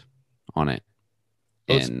podcast on it,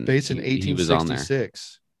 Oh, it's and based in he was on there.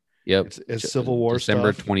 1866. Yep, It's Civil War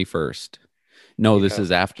December stuff. 21st. No, this Yeah.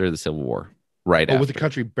 is after the Civil War. Right Oh, after. with the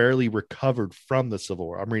country barely recovered from the Civil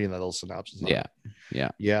War. I'm reading that little synopsis. Yeah.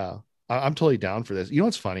 I'm totally down for this. You know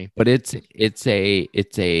what's funny? But it's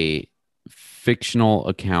a fictional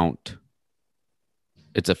account.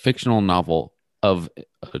 It's a fictional novel of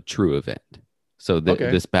a true event. So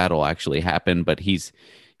Okay. this battle actually happened, but he's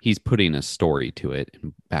putting a story to it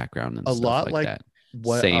and background and A stuff lot like like that.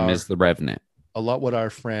 what Same as The Revenant. a lot what our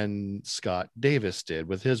friend Scott Davis did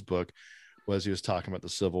with his book was he was talking about the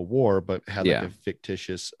Civil War, but had like Yeah. a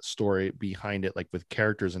fictitious story behind it, like with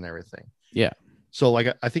characters and everything. Yeah. So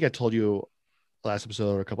like I think I told you last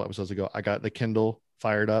episode or a couple episodes ago, I got the Kindle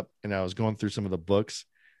fired up and I was going through some of the books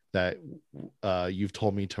that you've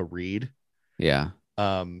told me to read. Yeah.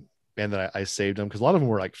 And then I saved them because a lot of them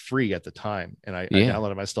were like free at the time, and I downloaded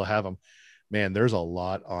them. I still have them. Man, there's a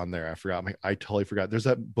lot on there. I forgot. I totally forgot. There's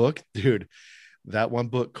that book, dude. That one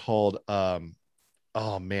book called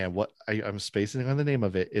oh man, what I'm spacing on the name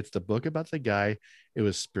of it. It's the book about the guy. It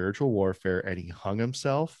was spiritual warfare, and he hung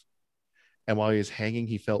himself. And while he was hanging,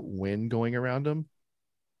 he felt wind going around him,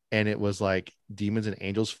 and it was like demons and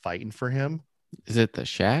angels fighting for him. Is it The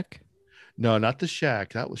Shack? No, not the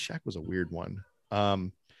Shack. Shack was a weird one.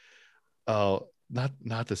 Oh,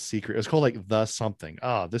 not The Secret. It's called like The Something.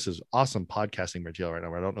 Oh, this is awesome podcasting material right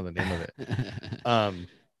now. I don't know the name of it.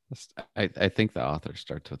 I think the author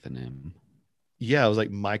starts with an M. Yeah, it was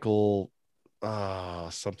like Michael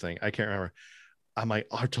something. I can't remember. I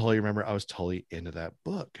totally remember I was totally into that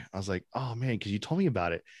book. I was like, oh man, because you told me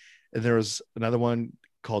about it. And there was another one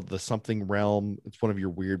called The Something Realm. It's one of your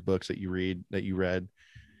weird books that you read.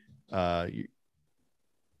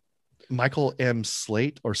 Michael M.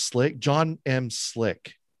 Slate or Slick, John M.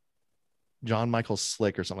 Slick, John Michael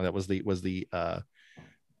Slick or something. That was the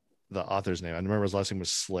author's name. I remember his last name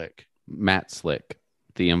was Slick. Matt Slick,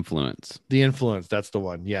 The Influence. The Influence. That's the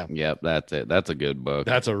one. Yeah. Yep, that's it. That's a good book.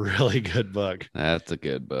 That's a really good book. That's a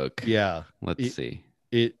good book. Yeah. Let's see.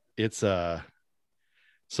 It's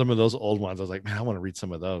some of those old ones. I was like, man, I want to read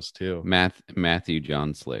some of those too. Matthew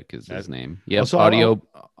John Slick is his name. Yeah. Yep. So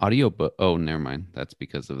audio book. Oh, never mind. That's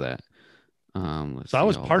because of that. So I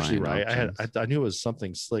was partially right. I knew it was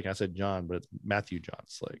something Slick. I said John, but it's Matthew John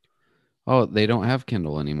Slick. Oh, they don't have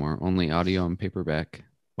Kindle anymore. Only audio and paperback.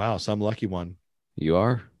 Wow, some lucky one. You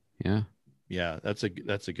are? Yeah. Yeah, that's a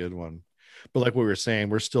good one. But like what we were saying,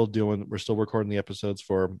 we're still recording the episodes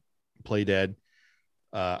for Play Dead.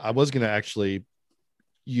 I was gonna actually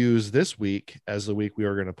use this week as the week we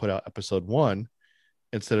were gonna put out episode 1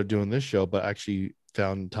 instead of doing this show, but actually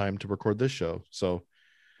found time to record this show. So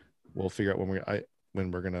we'll figure out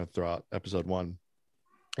when we're gonna throw out episode 1.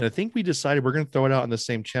 And I think we decided we're gonna throw it out on the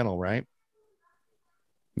same channel, right?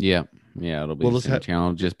 Yeah. It'll be the same channel.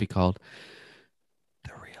 It'll just be called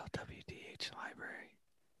The Real WDH Library.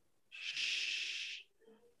 Shh.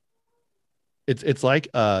 It's like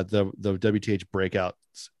the WTH breakout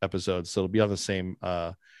episodes, so it'll be on the same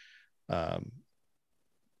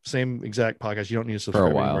same exact podcast. You don't need to subscribe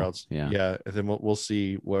for a while. Anywhere else. Yeah. And then we'll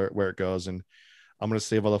see where it goes. And I'm gonna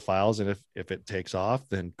save all the files, and if it takes off,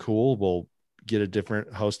 then cool. We'll get a different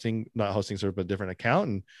not hosting service, but a different account,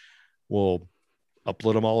 and we'll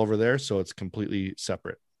upload them all over there, so it's completely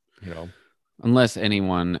separate. Unless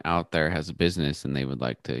anyone out there has a business and they would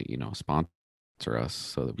like to, sponsor us,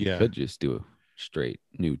 so that we could just do a straight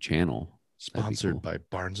new channel. Sponsored by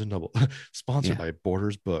Barnes and Noble. Sponsored by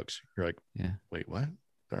Borders Books. You're like, wait, what?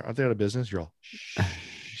 Aren't they out of business? You're all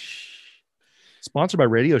Sponsored by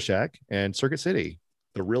Radio Shack and Circuit City,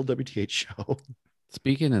 the Real WTH show.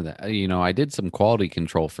 Speaking of that, I did some quality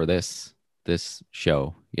control for this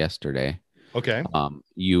show yesterday. Okay.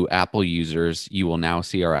 You Apple users, you will now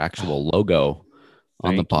see our actual logo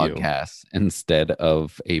on the podcast instead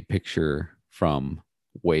of a picture from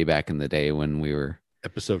way back in the day when we were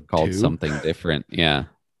episode called 2. something different. Yeah.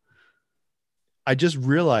 I just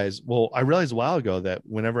realized, I realized a while ago that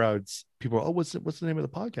whenever people are, what's the name of the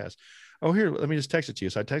podcast? Oh, here, let me just text it to you.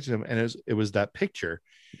 So I texted him, and it was that picture.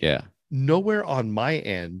 Yeah. Nowhere on my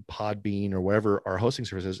end, Podbean or whatever our hosting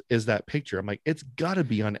services, is that picture. I'm like, it's got to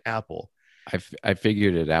be on Apple. I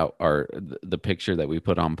figured it out. The picture that we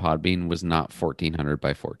put on Podbean was not 1400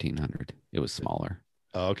 by 1400. It was smaller.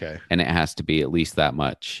 Oh, okay. And it has to be at least that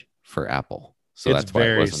much for Apple. So that's why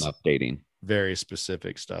it wasn't updating. very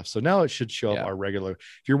specific stuff. So now it should show up Yeah. our regular.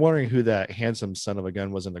 If you're wondering who that handsome son of a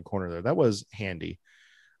gun was in the corner there, that was Handy.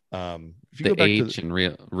 If you The go back H to and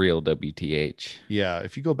real WTH.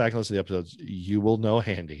 if you go back and listen to the episodes, you will know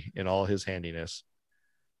Handy in all his handiness.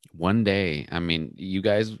 One day, I mean, you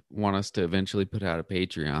guys want us to eventually put out a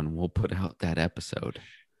Patreon. We'll put out that episode.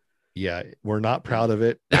 Yeah, we're not proud of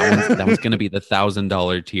it. That one's going to be the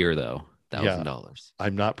 $1,000 tier, though. $1,000.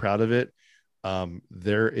 I'm not proud of it.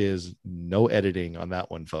 There is no editing on that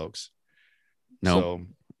one, folks. No, So,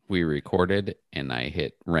 we recorded and I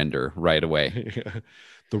hit render right away.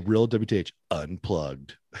 the real WTH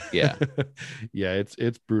unplugged. Yeah. Yeah,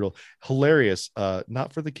 it's brutal. Hilarious.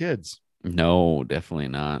 Not for the kids. No, definitely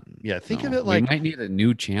not. Yeah, think No. of it like we might need a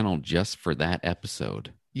new channel just for that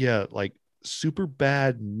episode. yeah, like Super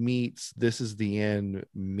Bad meets This Is the End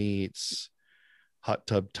meets Hot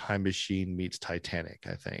Tub Time Machine meets Titanic,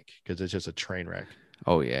 I think, because it's just a train wreck.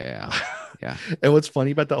 Oh yeah. Yeah. And what's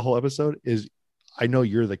funny about that whole episode is I know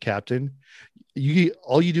you're the captain.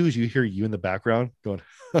 All you do is you hear you in the background going,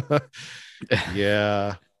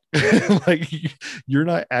 yeah. Like you're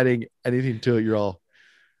not adding anything to it. You're all,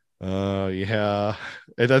 yeah.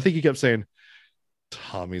 And I think he kept saying,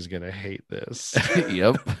 Tommy's gonna hate this.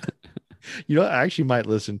 Yep. I actually might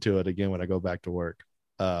listen to it again when I go back to work.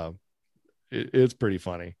 It's pretty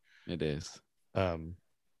funny. It is.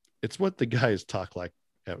 It's what the guys talk like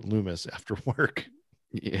at Loomis after work.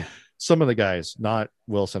 Yeah. Some of the guys, not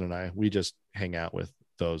Wilson and I, we just hang out with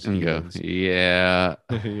those And go, heathens. yeah.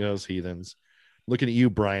 Those heathens. Looking at you,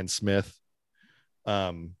 Brian Smith.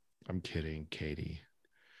 I'm kidding, Katie.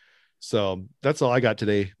 So that's all I got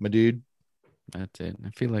today, my dude. That's it. I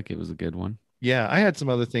feel like it was a good one. Yeah, I had some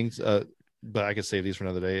other things, but I could save these for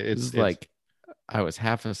another day. It's like I was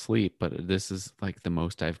half asleep, but this is like the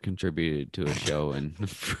most I've contributed to a show in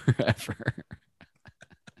forever.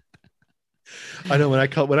 I know when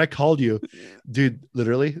I called you, dude,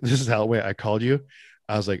 literally, this is how it went. I called you.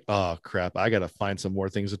 I was like, oh crap, I gotta find some more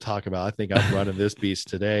things to talk about. I think I'm running this beast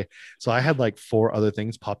today. So I had like 4 other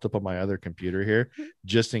things popped up on my other computer here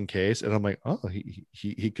just in case. And I'm like, oh,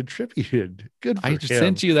 he contributed. Good for I him. just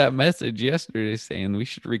sent you that message yesterday saying we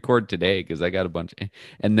should record today because I got a bunch,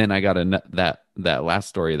 and then I got that last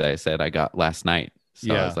story that I said I got last night.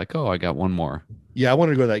 So I was like, oh, I got one more. Yeah, I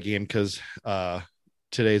wanted to go to that game because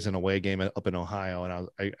today's an away game up in Ohio, and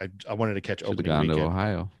I wanted to catch Should've opening gone weekend. to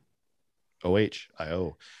Ohio.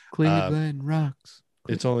 OHIO. Cleveland rocks.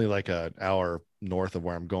 It's only like an hour north of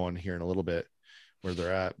where I'm going here in a little bit, where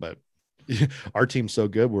they're at. But our team's so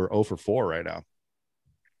good, we're 0 for 4 right now.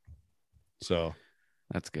 So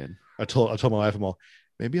That's good. I told my wife, I'm all,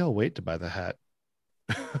 maybe I'll wait to buy the hat.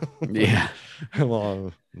 Yeah.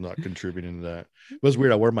 Well, I'm not contributing to that. It was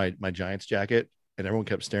weird. I wore my Giants jacket, and everyone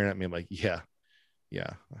kept staring at me. I'm like, yeah,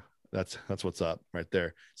 that's what's up right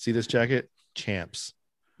there. See this jacket? Champs.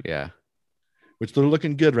 Yeah. Which they're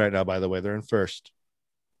looking good right now, by the way. They're in first.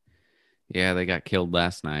 Yeah, they got killed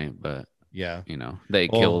last night, but Yeah. they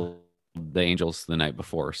killed the Angels the night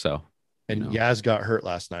before. So, And Yaz got hurt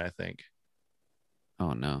last night, I think.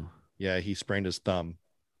 oh no. Yeah, he sprained his thumb.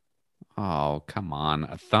 Oh, come on.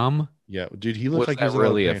 A thumb? Yeah, dude, he looked What's like he that was in a lot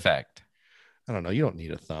of really pain. affect? I don't know. You don't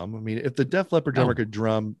need a thumb. I mean, if the Def Leppard drummer No. could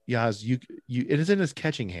drum, Yaz, you it is in his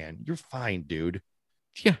catching hand. You're fine, dude.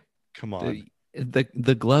 Yeah. Come on.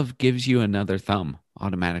 The glove gives you another thumb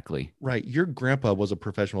automatically. Right. Your grandpa was a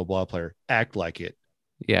professional ball player. Act like it.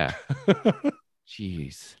 Yeah.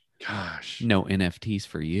 Jeez. Gosh. No NFTs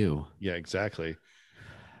for you. Yeah, exactly.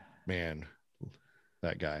 Man,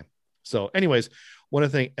 that guy. So, anyways, want to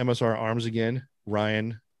thank MSR Arms again.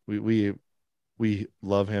 Ryan, we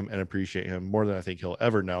love him and appreciate him more than I think he'll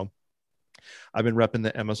ever know. I've been repping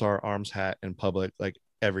the MSR Arms hat in public like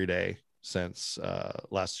every day since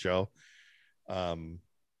last show.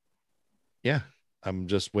 Yeah, I'm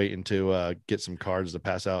just waiting to get some cards to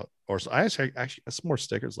pass out. Or so I actually have some more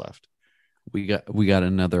stickers left. We got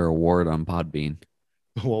another award on Podbean.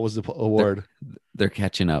 What was the award? They're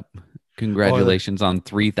catching up. Congratulations on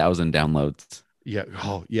 3,000 downloads. Yeah.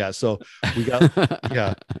 Oh, yeah. So we got,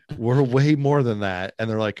 yeah, we're way more than that. And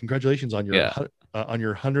they're like, congratulations on your, on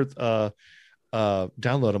your 100th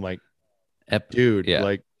download. I'm like, dude,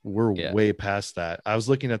 like we're way past that. I was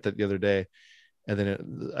looking at that the other day, and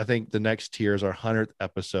then I think the next tier is our 100th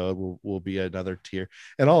episode will be another tier.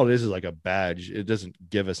 And all it is like a badge. It doesn't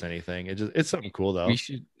give us anything. It's something cool though.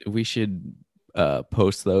 We should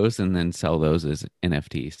post those and then sell those as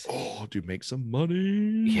NFTs. Oh, dude, make some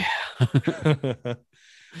money. Yeah.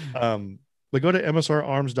 But go to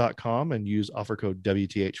msrarms.com and use offer code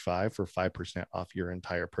WTH5 for 5% off your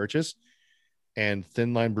entire purchase. And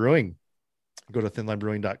Thin Line Brewing, Go to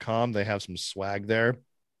thinlinebrewing.com. They have some swag there.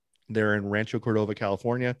 They're in Rancho Cordova,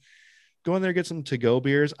 California. Go in there, get some to-go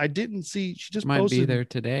beers. I didn't see, she just Might posted. be there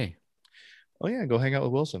today. Oh yeah, go hang out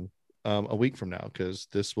with Wilson a week from now, because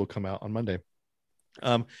this will come out on Monday.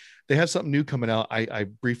 They have something new coming out. I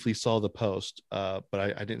briefly saw the post, but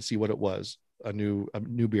I didn't see what it was. A new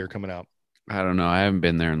beer coming out. I don't know. I haven't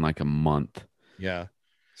been there in like a month. Yeah.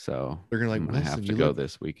 So They're gonna I'm gonna have to go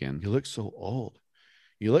this weekend. You look so old.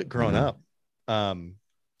 You look grown up. And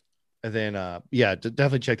then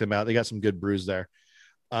definitely check them out. They got some good brews there.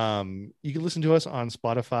 You can listen to us on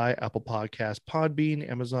Spotify, Apple Podcasts, Podbean,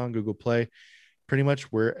 Amazon, Google Play, pretty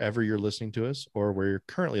much wherever you're listening to us or where you're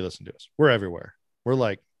currently listening to us. We're everywhere. We're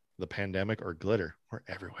like the pandemic or glitter. We're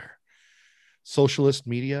everywhere. Socialist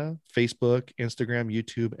media, Facebook, Instagram,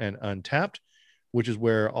 YouTube, and Untapped, which is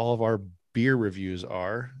where all of our beer reviews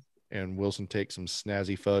are. And Wilson takes some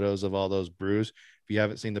snazzy photos of all those brews. If you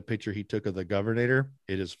haven't seen the picture he took of the Governator,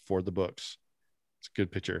 it is for the books. It's a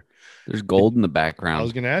good picture. There's gold in the I background.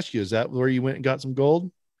 was going to ask you, is that where you went and got some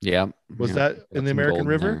gold? Yeah. Was that in the American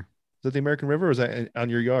River? Is that the American River, or was that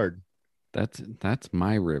on your yard? That's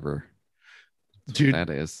my river. That's Dude,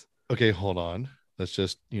 that is. Okay, hold on. Let's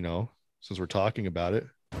just, since we're talking about it.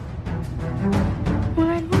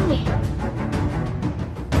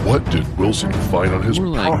 What did Wilson find on his We're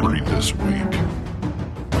like- property this week?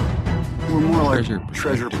 We're more like Treasure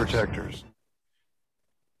treasure protectors. protectors.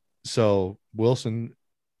 So Wilson,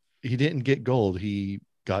 he didn't get gold. He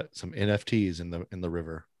got some NFTs in the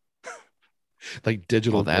river. Like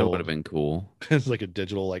digital Well, that gold. would have been cool. It's like a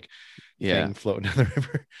digital thing floating down the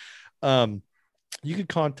river. You could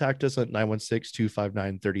contact us at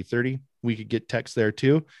 916-259-3030. We could get text there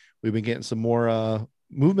too. We've been getting some more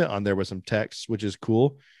movement on there with some texts, which is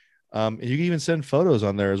cool. And you can even send photos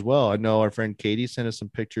on there as well. I know our friend Katie sent us some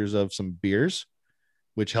pictures of some beers,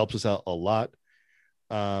 which helps us out a lot.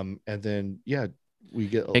 And then we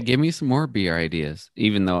get Hey, give me some more beer ideas.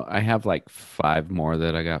 Even though I have like 5 more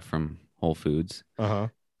that I got from Whole Foods.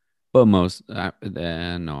 But most, no,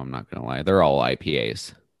 I'm not gonna lie, they're all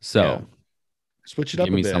IPAs. So switch it up.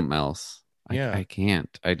 give me a bit. something else. I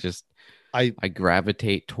can't. I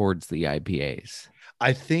gravitate towards the IPAs.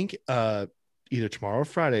 I think either tomorrow or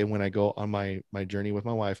Friday, when I go on my journey with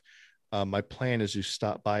my wife, my plan is to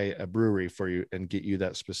stop by a brewery for you and get you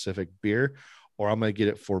that specific beer, or I'm going to get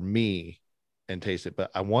it for me and taste it. But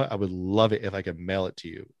I would love it if I could mail it to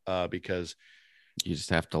you, because You just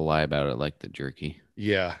have to lie about it like the jerky.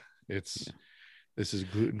 this is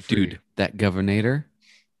gluten-free. Dude, that Governator,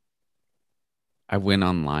 I went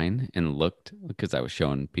online and looked because I was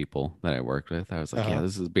showing people that I worked with. I was like, yeah,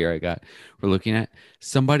 this is the beer I got. We're looking at,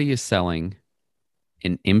 somebody is selling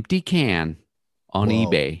an empty can on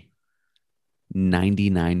eBay,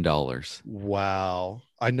 $99. Wow.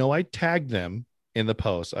 I know I tagged them in the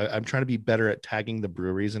post. I'm trying to be better at tagging the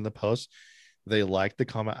breweries in the post. They liked the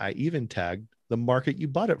comment. I even tagged the market you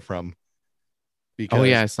bought it from. Oh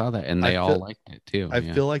yeah, I saw that, and they all liked it too. I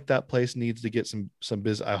feel like that place needs to get some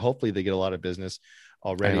business. Hopefully they get a lot of business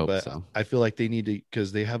already, but so. I feel like they need to,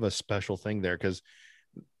 because they have a special thing there. Because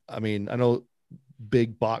I mean, I know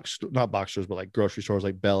big not box stores, but like grocery stores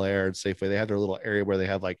like Bel Air and Safeway, they have their little area where they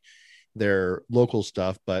have like their local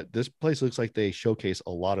stuff, but this place looks like they showcase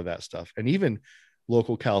a lot of that stuff. And even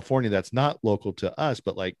local California that's not local to us,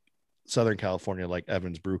 but like Southern California, like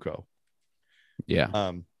Evans Brew Co.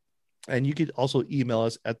 Yeah. And you could also email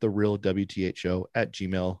us at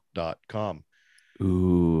therealwthshow@gmail.com.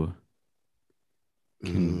 Ooh.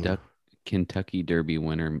 Kentucky Derby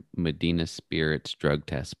winner Medina Spirits drug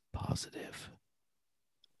test positive.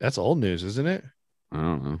 That's old news, isn't it? I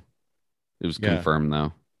don't know. It was confirmed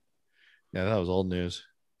though. Yeah, that was old news.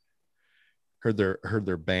 Heard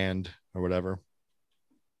they're banned or whatever.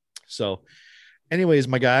 So, anyways,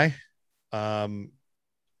 my guy, have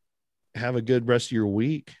a good rest of your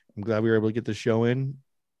week. I'm glad we were able to get the show in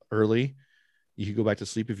early. You can go back to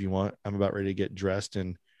sleep if you want. I'm about ready to get dressed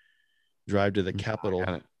and drive to the Capitol.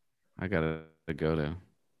 I gotta go to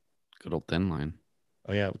good old Thin Line.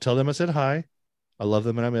 Oh yeah, tell them I said hi. I love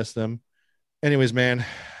them and I miss them. Anyways, man,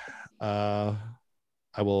 I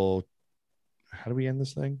will. How do we end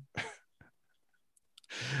this thing?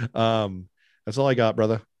 That's all I got,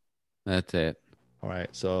 brother. That's it. All right,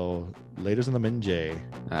 so laters on the Minjay.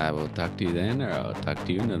 I will talk to you then, or I'll talk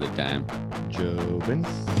to you another time. Jobin.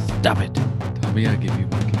 Stop it. Tell me I give you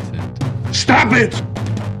my consent. Stop it!